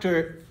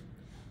chapter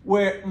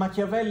where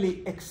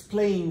Machiavelli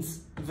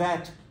explains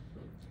that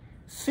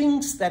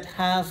things that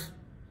have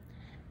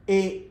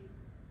a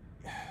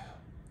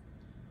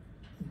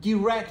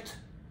direct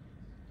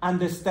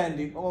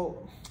understanding, or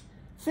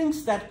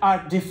things that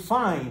are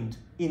defined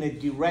in a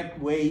direct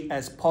way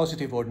as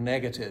positive or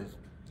negative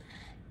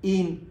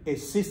in a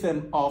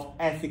system of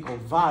ethical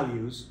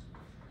values,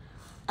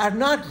 are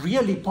not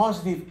really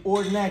positive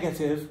or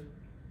negative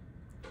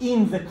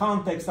in the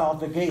context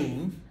of the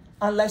game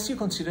unless you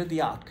consider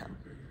the outcome.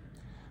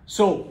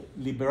 So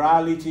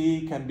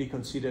liberality can be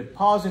considered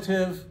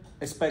positive,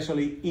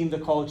 especially in the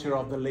culture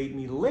of the late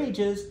Middle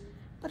Ages,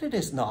 but it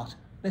is not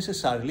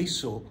necessarily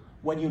so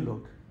when you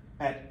look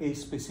at a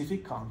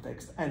specific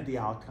context and the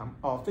outcome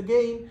of the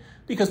game,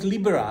 because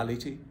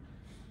liberality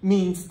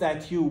means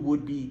that you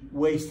would be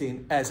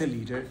wasting as a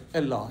leader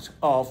a lot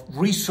of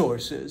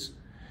resources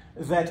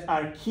that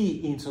are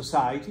key in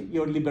society.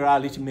 Your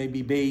liberality may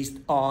be based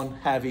on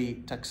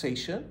heavy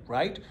taxation,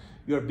 right?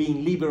 You're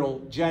being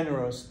liberal,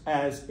 generous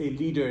as a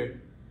leader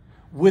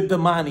with the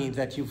money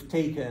that you've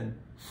taken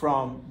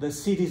from the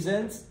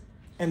citizens,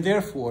 and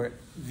therefore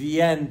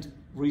the end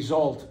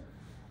result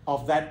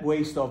of that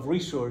waste of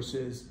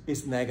resources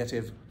is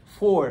negative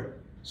for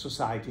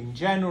society in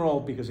general,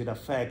 because it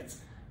affects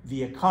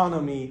the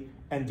economy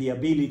and the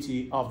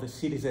ability of the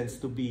citizens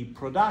to be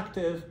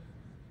productive.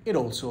 It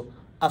also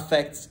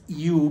affects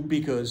you,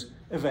 because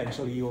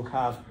eventually you'll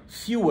have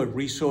fewer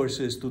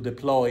resources to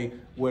deploy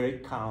where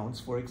it counts,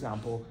 for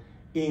example,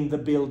 in the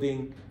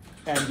building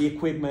and the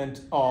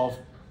equipment of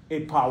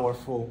a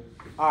powerful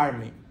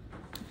army.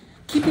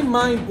 Keep in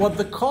mind what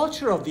the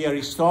culture of the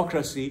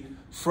aristocracy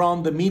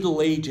from the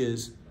Middle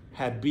Ages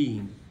had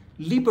been.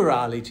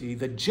 Liberality,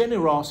 the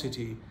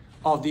generosity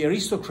of the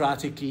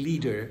aristocratic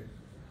leader,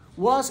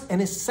 was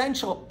an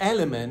essential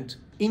element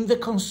in the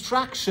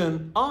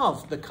construction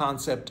of the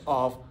concept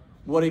of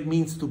what it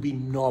means to be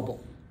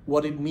noble,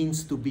 what it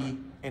means to be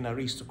an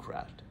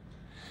aristocrat.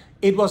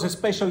 It was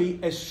especially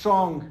a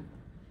strong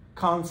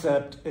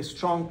concept, a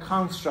strong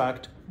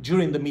construct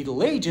during the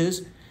Middle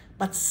Ages,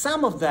 but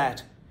some of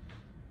that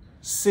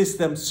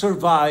system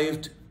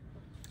survived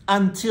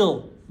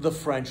until the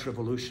French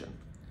Revolution.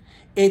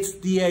 It's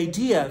the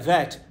idea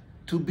that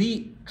to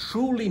be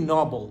truly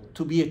noble,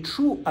 to be a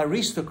true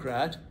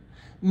aristocrat,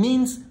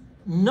 means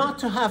not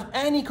to have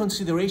any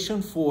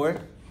consideration for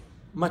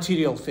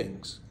material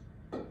things,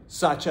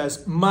 such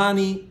as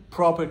money,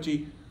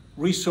 property,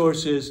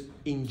 resources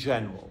in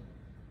general.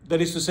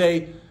 That is to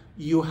say,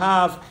 you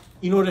have,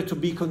 in order to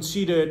be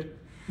considered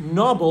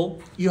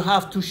noble, you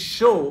have to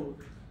show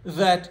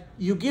that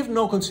you give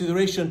no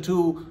consideration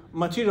to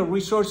material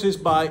resources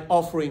by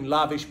offering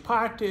lavish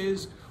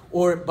parties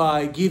or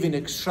by giving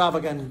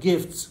extravagant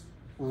gifts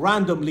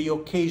randomly,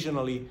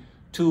 occasionally,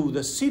 to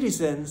the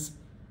citizens.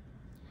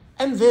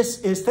 And this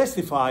is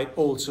testified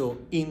also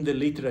in the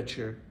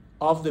literature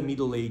of the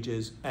Middle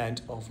Ages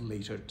and of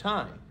later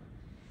time.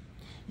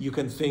 You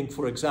can think,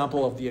 for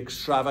example, of the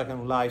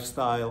extravagant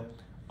lifestyle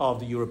of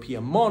the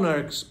European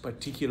monarchs,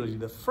 particularly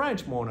the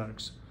French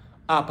monarchs,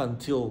 up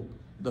until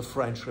the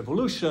French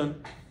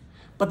Revolution.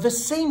 But the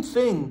same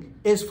thing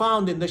is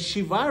found in the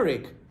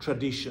chivalric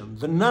tradition.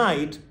 The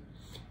knight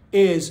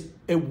is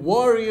a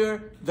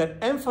warrior that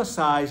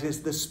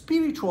emphasizes the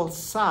spiritual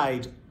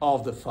side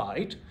of the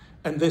fight,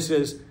 and this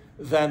is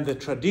then the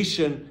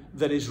tradition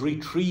that is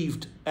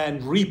retrieved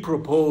and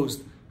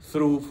reproposed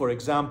through, for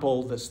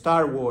example, the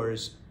Star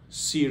Wars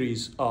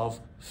series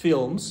of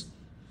films.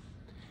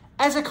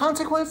 As a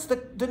consequence,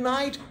 the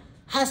knight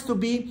has to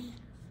be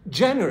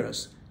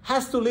generous,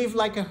 has to live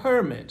like a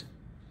hermit,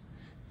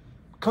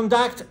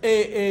 conduct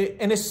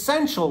an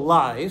essential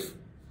life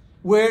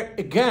where,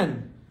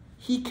 again,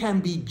 he can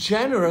be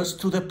generous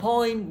to the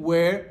point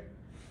where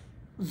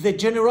the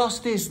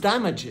generosity is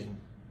damaging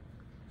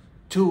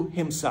to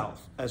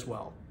himself as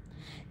well.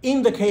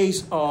 In the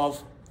case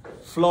of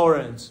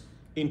Florence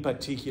in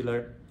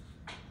particular,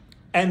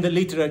 and the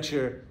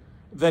literature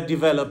that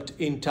developed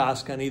in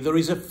Tuscany, there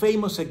is a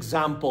famous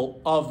example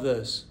of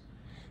this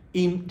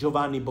in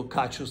Giovanni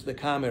Boccaccio's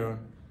Decameron.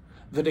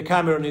 The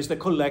Decameron is the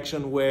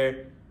collection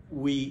where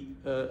we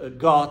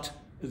got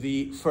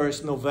the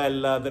first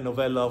novella, the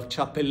novella of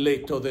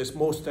Ciappelletto, this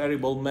most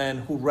terrible man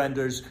who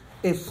renders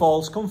a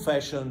false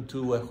confession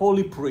to a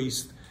holy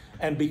priest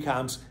and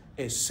becomes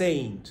a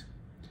saint.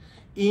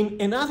 In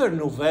another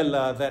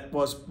novella that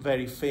was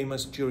very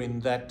famous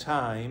during that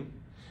time,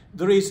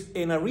 there is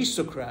an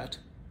aristocrat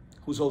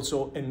who's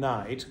also a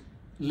knight,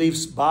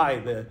 lives by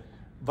the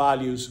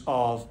values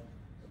of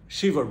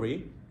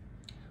chivalry,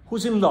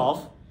 who's in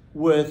love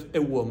with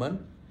a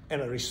woman,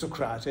 an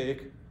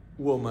aristocratic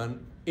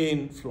woman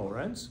in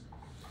Florence.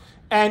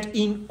 And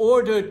in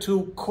order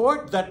to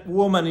court that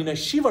woman in a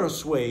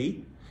chivalrous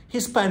way, he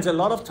spends a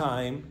lot of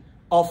time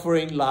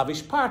offering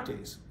lavish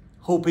parties,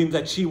 hoping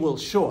that she will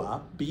show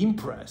up, be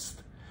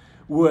impressed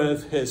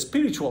with his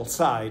spiritual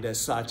side as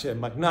such a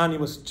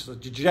magnanimous,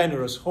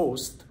 generous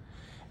host,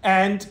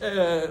 and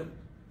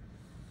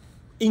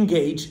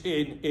engage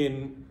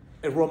in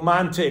a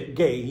romantic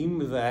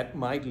game that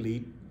might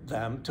lead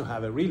them to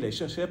have a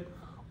relationship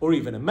or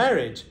even a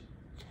marriage.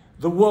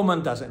 The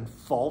woman doesn't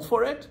fall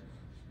for it.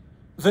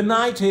 The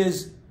knight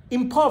is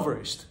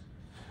impoverished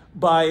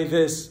by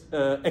this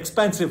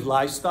expensive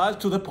lifestyle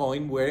to the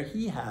point where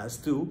he has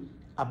to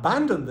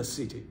abandon the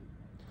city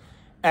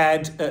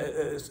and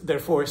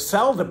therefore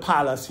sell the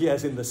palace he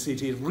has in the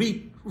city,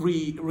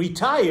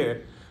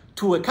 retire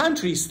to a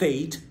country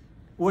estate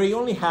where he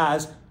only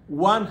has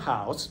one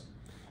house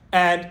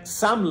and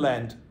some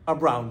land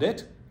around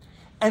it.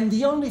 And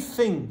the only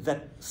thing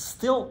that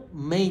still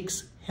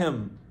makes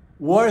him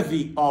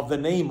worthy of the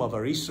name of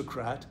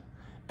aristocrat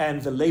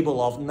and the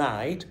label of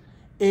knight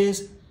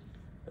is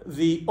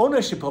the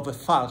ownership of a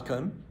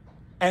falcon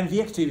and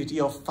the activity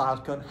of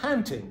falcon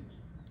hunting.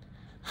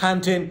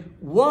 Hunting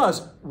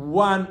was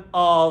one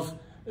of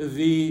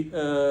the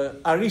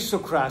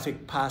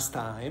aristocratic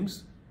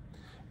pastimes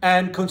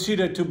and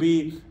considered to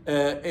be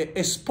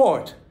a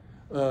sport,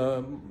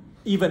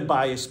 even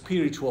by a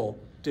spiritual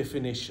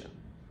definition.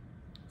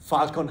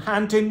 Falcon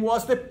hunting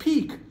was the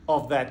peak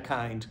of that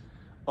kind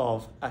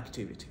of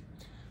activity.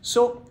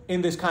 So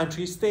in this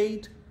country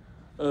state,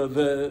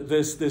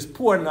 this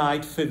poor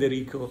knight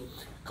Federico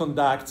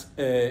conducts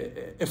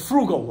a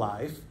frugal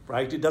life,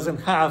 right? He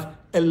doesn't have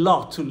a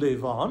lot to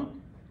live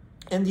on.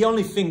 And the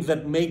only thing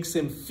that makes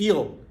him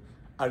feel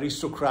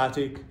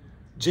aristocratic,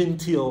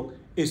 genteel,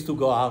 is to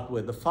go out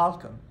with the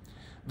falcon.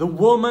 The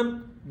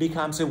woman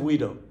becomes a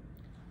widow,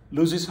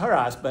 loses her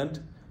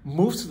husband,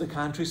 moves to the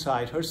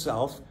countryside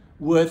herself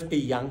with a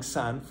young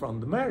son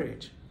from the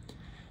marriage.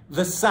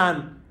 The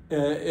son,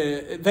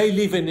 they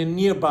live in a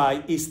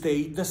nearby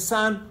estate. The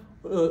son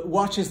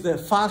watches the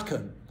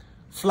falcon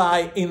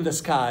fly in the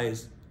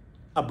skies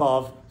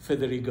above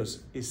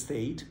Federico's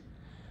estate.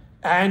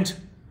 And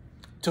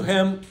to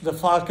him, the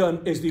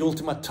falcon is the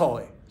ultimate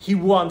toy. He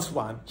wants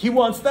one. He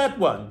wants that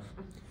one.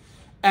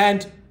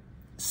 And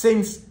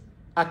since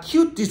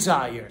acute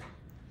desire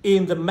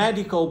in the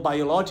medical,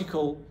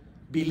 biological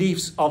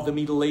beliefs of the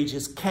Middle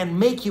Ages can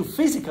make you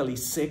physically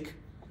sick,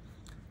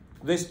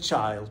 this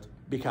child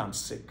becomes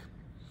sick.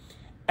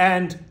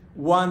 And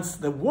once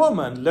the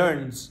woman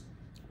learns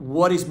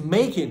what is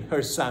making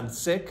her son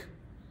sick,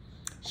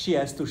 she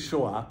has to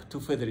show up to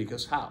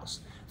Federico's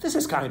house. This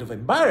is kind of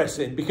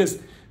embarrassing because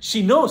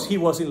she knows he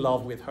was in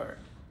love with her.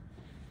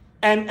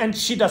 And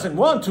she doesn't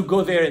want to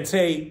go there and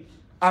say,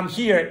 I'm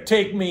here,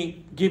 take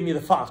me, give me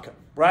the falcon,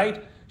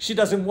 right? She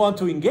doesn't want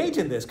to engage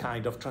in this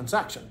kind of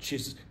transaction.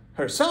 She's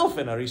herself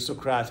an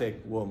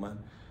aristocratic woman.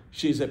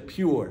 She's a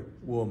pure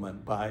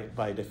woman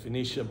by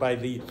definition, by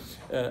the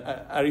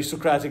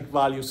aristocratic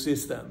value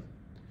system.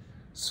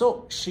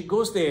 So she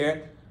goes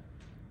there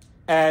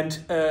and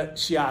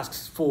she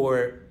asks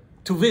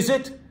to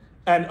visit.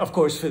 And of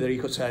course,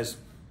 Federico says,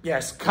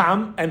 yes,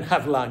 come and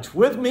have lunch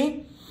with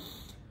me.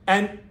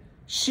 And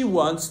she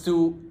wants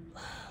to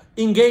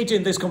engage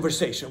in this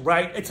conversation,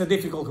 right? It's a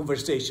difficult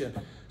conversation.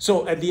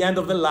 So at the end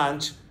of the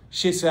lunch,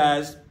 she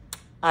says,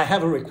 I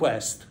have a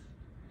request.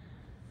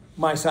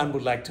 My son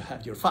would like to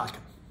have your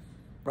falcon,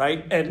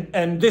 right?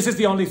 And this is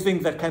the only thing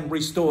that can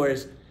restore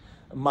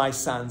my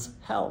son's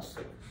health.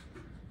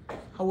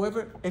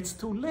 However, it's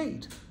too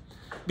late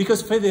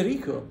because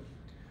Federico,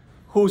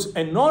 who's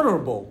an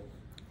honorable,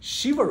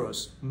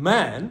 chivalrous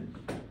man,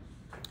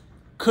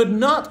 could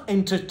not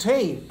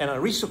entertain an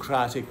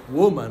aristocratic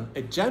woman,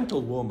 a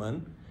gentle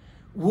woman,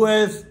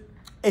 with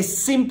a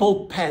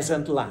simple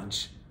peasant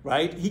lunch,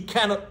 right? He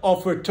cannot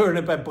offer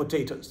turnip and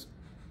potatoes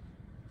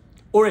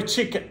or a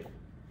chicken.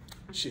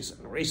 She's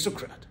an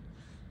aristocrat.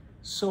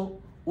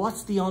 So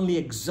what's the only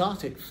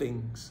exotic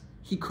things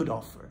he could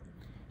offer?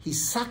 He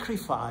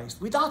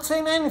sacrificed, without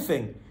saying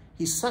anything,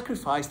 he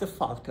sacrificed the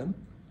falcon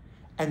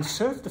and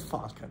served the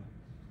falcon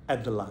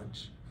at the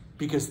lunch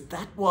because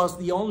that was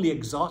the only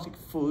exotic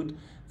food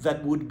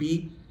that would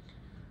be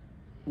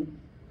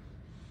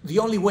the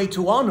only way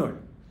to honor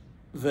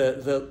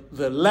the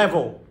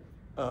level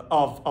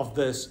of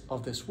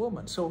this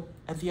woman. So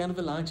at the end of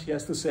the lunch, he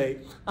has to say,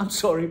 I'm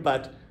sorry,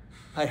 but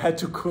I had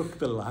to cook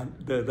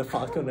the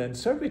falcon and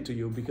serve it to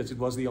you because it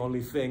was the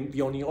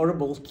only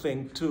honorable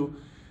thing to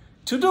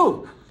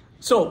do.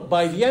 So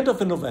by the end of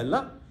the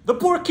novella, the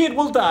poor kid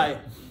will die,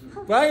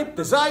 right?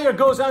 Desire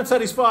goes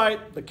unsatisfied,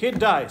 the kid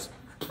dies.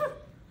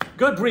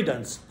 Good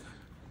riddance.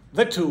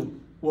 The two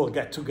will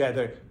get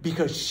together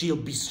because she'll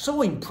be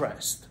so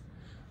impressed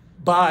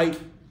by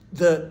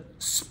the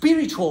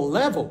spiritual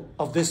level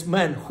of this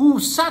man who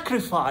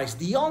sacrificed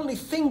the only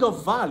thing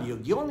of value,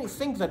 the only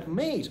thing that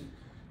made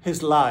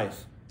his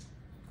life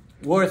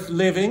worth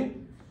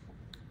living,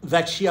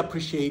 that she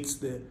appreciates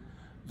the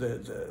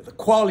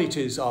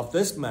qualities of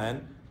this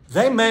man.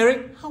 They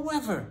marry.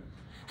 However,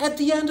 at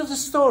the end of the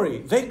story,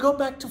 they go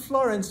back to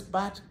Florence,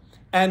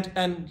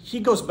 and he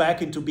goes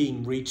back into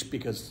being rich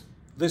because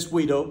this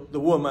widow, the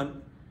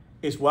woman,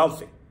 is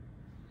wealthy.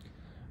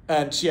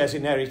 And she has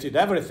inherited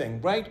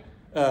everything, right?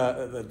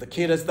 The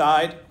kid has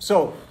died.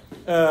 So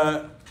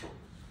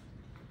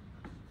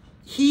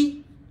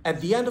he,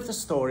 at the end of the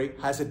story,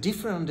 has a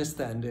different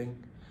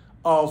understanding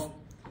of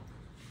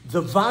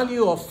the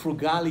value of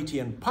frugality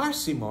and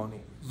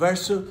parsimony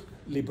versus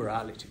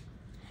liberality.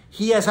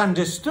 He has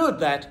understood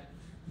that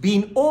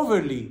being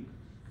overly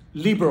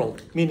liberal,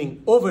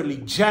 meaning overly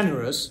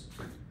generous,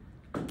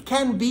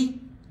 can be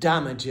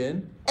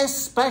damaging,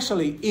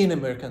 especially in a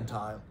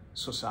mercantile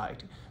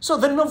society. So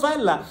the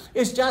novella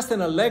is just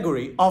an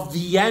allegory of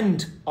the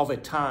end of a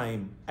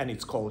time and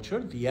its culture,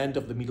 the end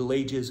of the Middle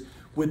Ages,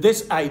 with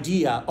this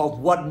idea of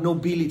what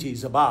nobility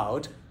is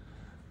about,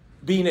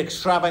 being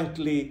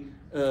extravagantly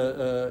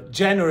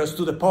generous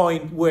to the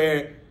point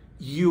where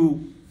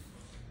you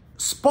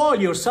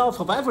spoil yourself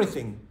of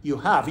everything you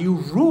have. You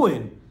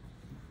ruin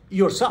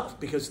yourself,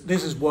 because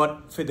this is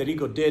what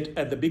Federico did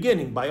at the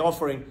beginning by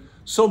offering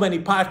so many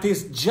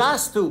parties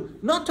just to,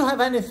 not to have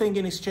anything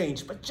in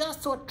exchange, but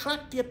just to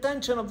attract the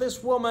attention of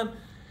this woman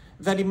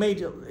that he made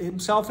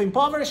himself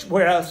impoverished.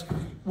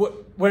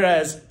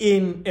 Whereas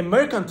in a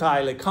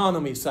mercantile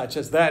economy such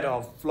as that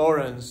of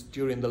Florence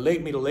during the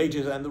late Middle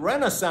Ages and the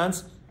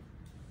Renaissance,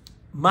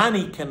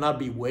 Money cannot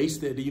be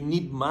wasted. You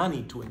need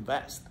money to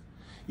invest.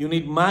 You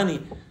need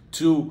money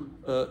to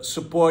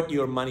support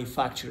your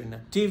manufacturing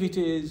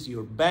activities,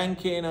 your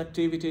banking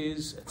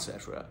activities,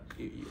 etc.,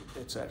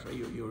 etc.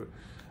 Your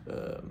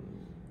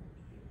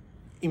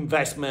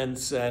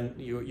investments and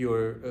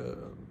your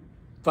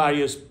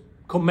various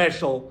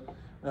commercial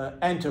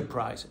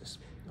enterprises.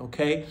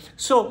 Okay,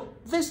 so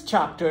this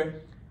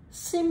chapter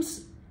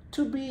seems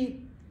to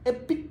be a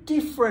bit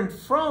different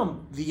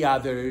from the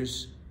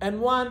others, and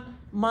one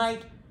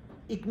might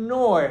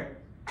ignore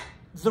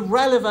the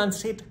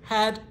relevance it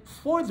had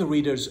for the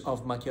readers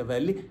of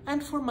Machiavelli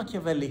and for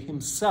Machiavelli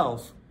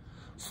himself,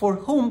 for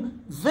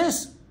whom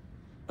this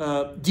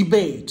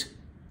debate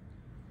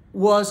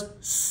was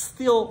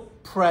still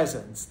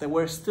present. There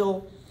were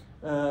still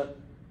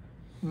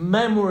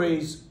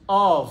memories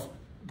of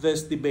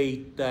this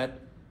debate that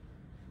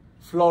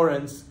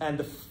Florence and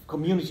the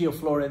community of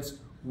Florence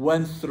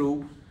went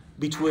through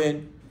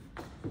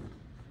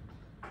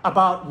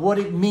about what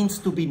it means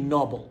to be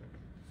noble.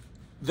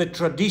 The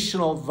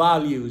traditional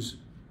values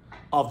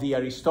of the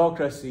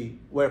aristocracy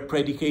were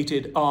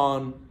predicated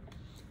on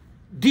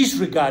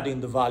disregarding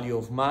the value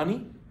of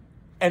money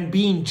and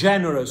being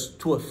generous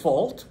to a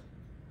fault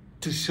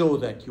to show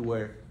that you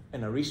were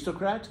an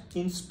aristocrat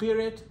in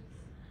spirit.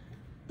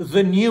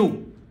 The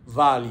new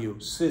value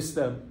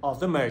system of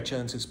the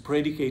merchants is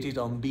predicated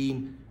on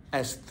being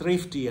as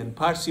thrifty and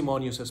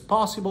parsimonious as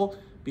possible,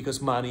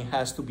 because money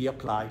has to be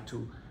applied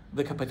to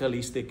the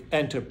capitalistic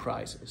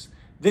enterprises.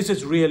 This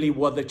is really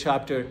what the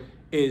chapter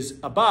is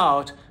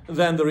about.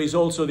 Then there is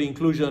also the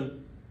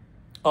inclusion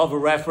of a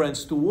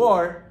reference to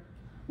war,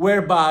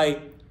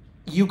 whereby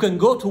you can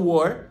go to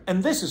war,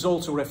 and this is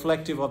also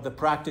reflective of the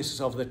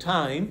practices of the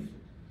time.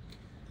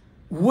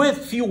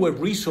 With fewer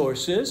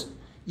resources,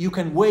 you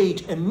can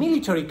wage a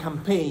military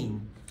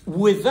campaign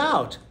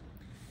without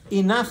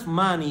enough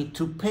money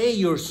to pay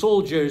your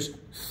soldiers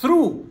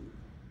through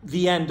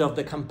the end of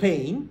the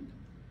campaign,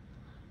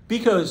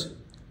 because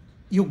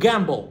you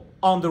gamble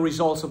on the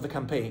results of the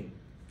campaign.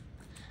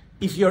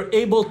 If you're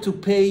able to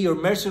pay your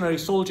mercenary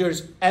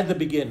soldiers at the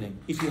beginning,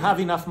 if you have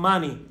enough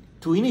money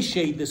to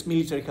initiate this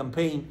military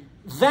campaign,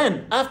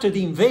 then after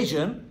the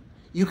invasion,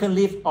 you can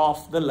live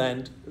off the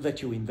land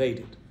that you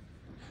invaded.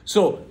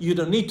 So you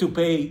don't need to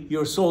pay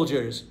your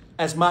soldiers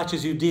as much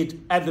as you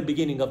did at the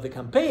beginning of the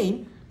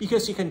campaign,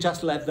 because you can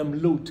just let them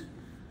loot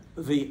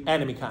the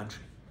enemy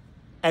country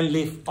and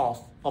live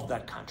off of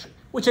that country,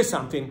 which is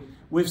something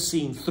we've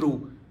seen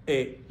through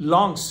a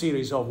long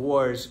series of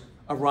wars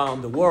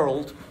around the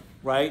world,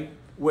 right?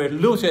 Where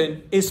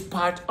looting is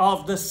part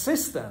of the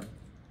system.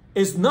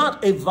 It's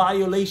not a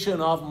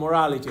violation of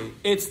morality.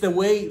 It's the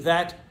way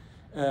that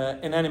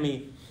an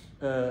enemy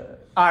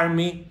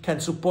army can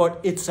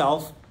support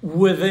itself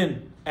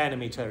within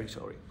enemy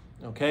territory,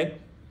 okay?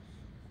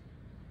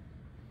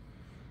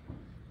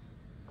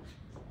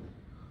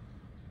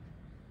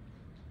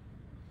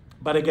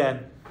 But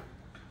again,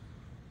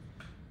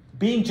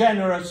 being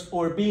generous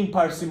or being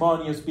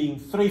parsimonious, being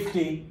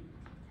thrifty,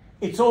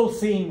 it's all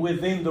seen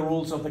within the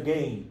rules of the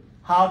game.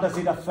 How does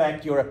it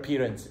affect your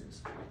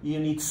appearances? You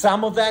need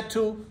some of that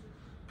to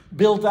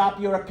build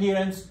up your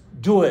appearance,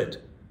 do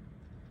it.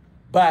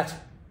 But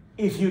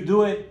if you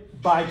do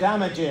it by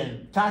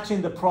damaging,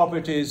 touching the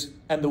properties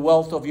and the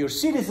wealth of your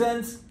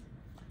citizens,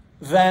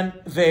 then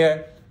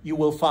there you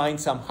will find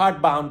some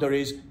hard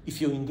boundaries. If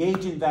you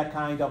engage in that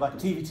kind of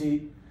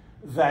activity,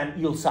 then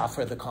you'll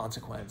suffer the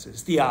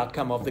consequences. The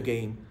outcome of the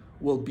game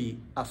will be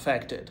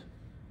affected.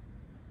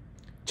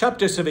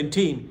 Chapter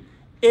 17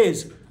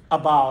 is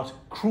about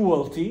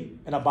cruelty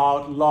and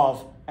about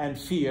love and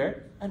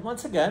fear. And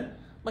once again,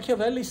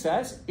 Machiavelli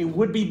says it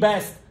would be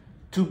best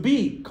to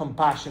be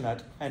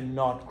compassionate and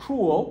not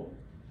cruel.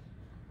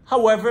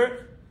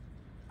 However,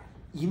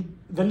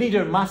 the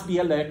leader must be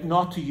alert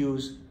not to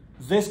use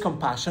this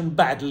compassion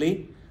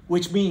badly,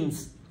 which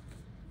means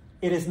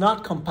it is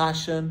not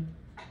compassion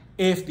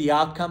if the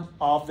outcome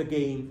of the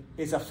game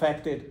is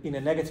affected in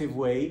a negative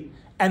way,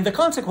 and the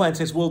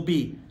consequences will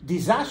be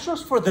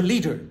disastrous for the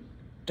leader.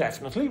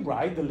 Definitely,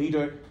 right? The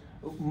leader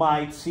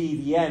might see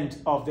the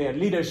end of their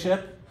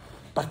leadership,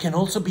 but can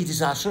also be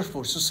disastrous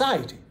for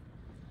society,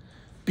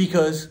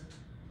 because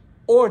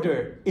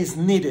order is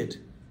needed.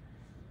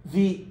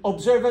 The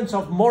observance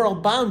of moral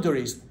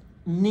boundaries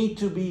need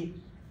to be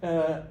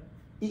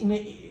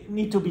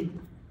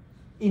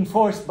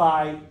enforced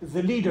by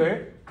the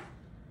leader,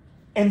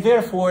 and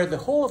therefore the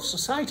whole of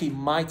society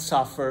might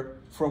suffer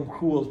from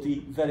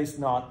cruelty that is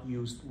not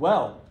used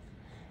well.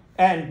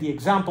 And the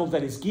example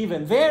that is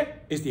given there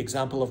is the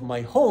example of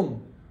my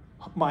own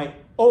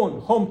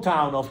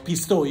hometown of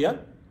Pistoia,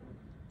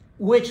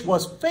 which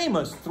was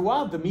famous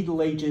throughout the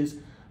Middle Ages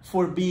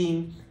for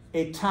being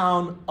a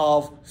town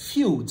of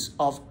feuds,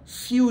 of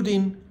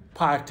feuding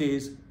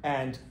parties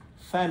and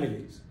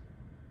families.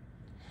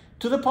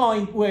 To the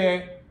point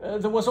where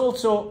there was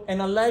also an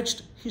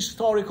alleged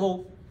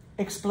historical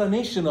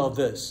explanation of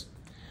this.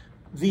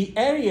 The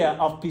area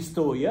of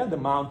Pistoia, the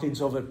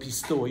mountains over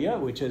Pistoia,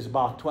 which is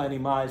about 20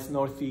 miles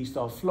northeast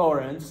of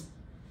Florence,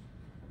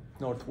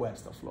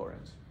 northwest of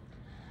Florence,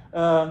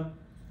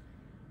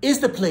 is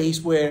the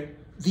place where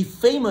the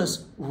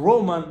famous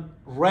Roman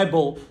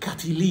rebel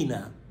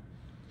Catilina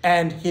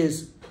and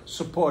his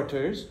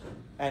supporters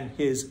and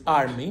his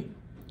army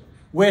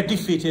were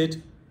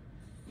defeated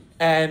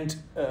and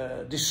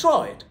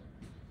destroyed.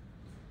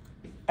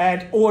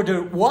 And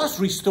order was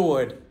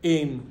restored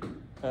in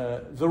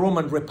the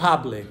Roman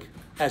Republic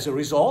as a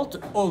result,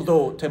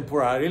 although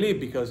temporarily,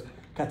 because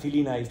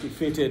Catilina is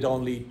defeated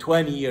only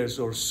 20 years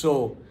or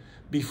so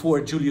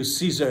before Julius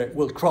Caesar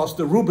will cross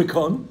the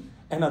Rubicon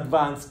and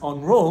advance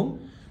on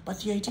Rome. But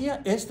the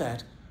idea is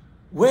that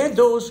where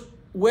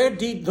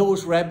did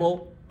those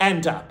rebels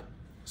end up?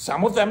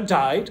 Some of them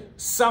died,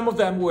 some of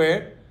them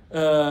were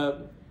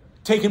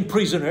taken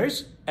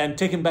prisoners and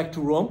taken back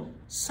to Rome,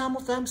 some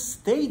of them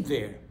stayed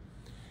there.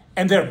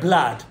 And their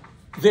blood,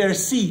 their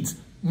seeds,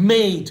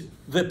 made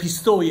the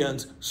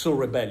Pistoians so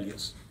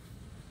rebellious.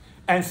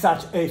 And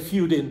such a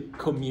feuding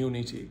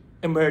community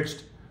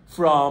emerged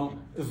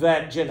from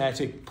that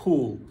genetic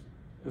pool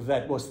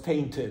that was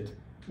tainted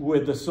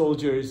with the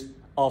soldiers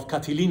of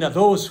Catilina,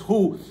 those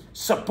who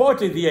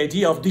supported the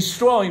idea of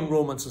destroying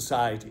Roman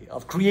society,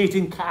 of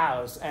creating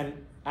chaos and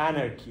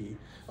anarchy,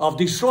 of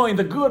destroying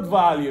the good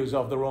values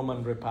of the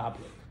Roman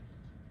Republic.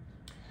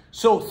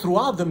 So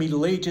throughout the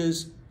Middle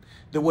Ages,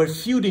 there were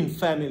feuding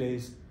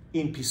families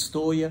in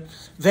Pistoia.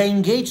 They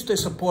engaged the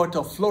support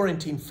of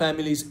Florentine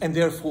families, and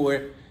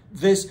therefore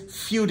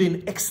this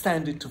feuding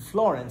extended to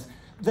Florence.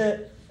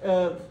 The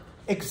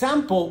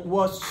example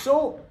was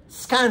so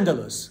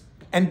scandalous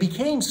and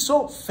became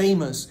so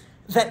famous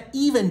that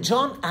even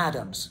John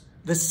Adams,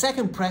 the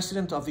second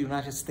president of the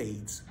United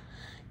States,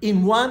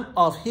 in one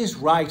of his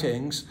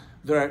writings,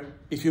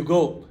 if you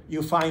go,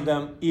 you find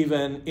them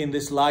even in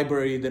this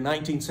library, the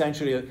 19th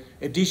century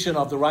edition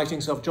of the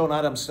writings of John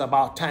Adams,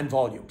 about 10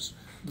 volumes,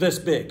 this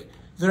big.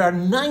 There are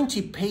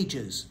 90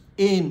 pages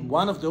in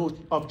one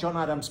of John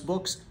Adams'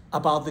 books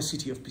about the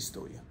city of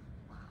Pistoia,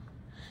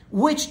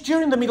 which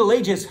during the Middle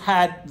Ages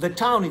the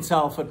town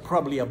itself had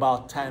probably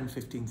about 10,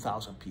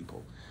 15,000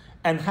 people,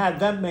 and had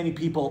that many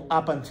people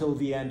up until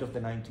the end of the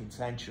 19th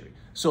century.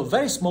 So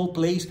very small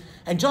place.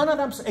 And John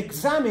Adams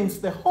examines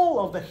the whole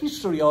of the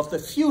history of the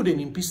feuding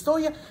in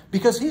Pistoia,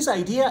 because his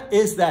idea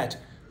is that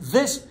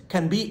this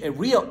can be a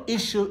real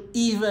issue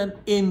even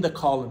in the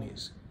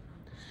colonies.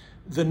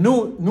 The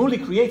newly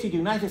created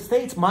United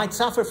States might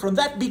suffer from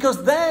that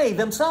because they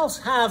themselves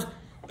have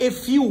a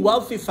few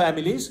wealthy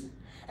families,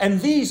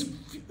 and these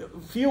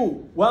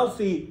few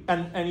wealthy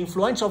and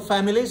influential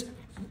families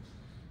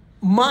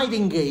might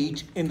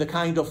engage in the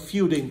kind of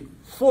feuding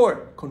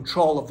for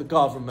control of the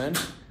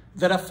government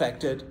that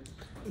affected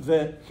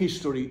the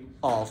history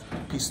of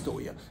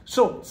Pistoia.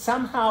 So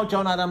somehow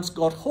John Adams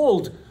got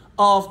hold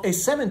of a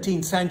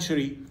 17th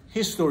century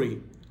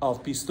history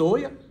of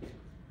Pistoia,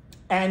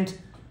 and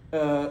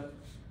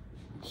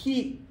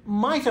he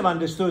might have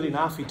understood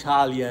enough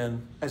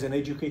Italian as an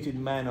educated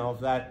man of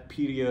that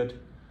period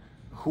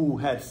who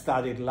had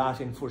studied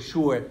Latin for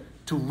sure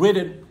to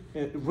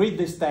read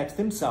this text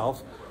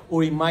himself,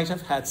 or he might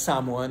have had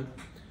someone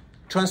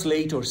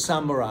translate or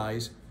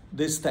summarize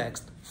this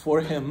text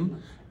for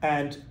him.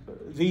 And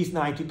these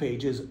 90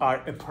 pages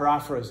are a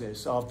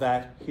paraphrasis of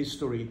that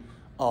history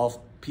of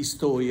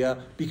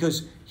Pistoia,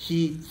 because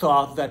he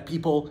thought that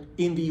people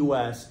in the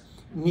US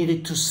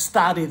needed to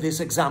study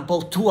this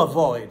example to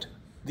avoid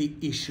the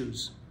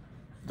issues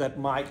that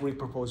might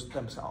repropose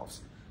themselves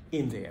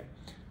in there.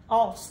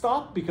 I'll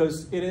stop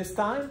because it is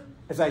time.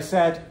 As I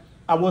said,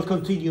 I will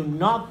continue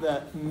not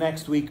the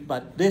next week,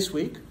 but this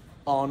week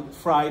on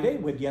Friday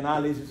with the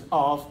analysis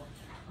of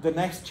the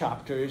next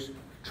chapters,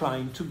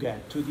 trying to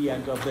get to the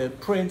end of the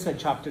Prince and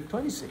chapter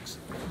 26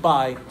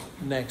 by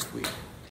next week.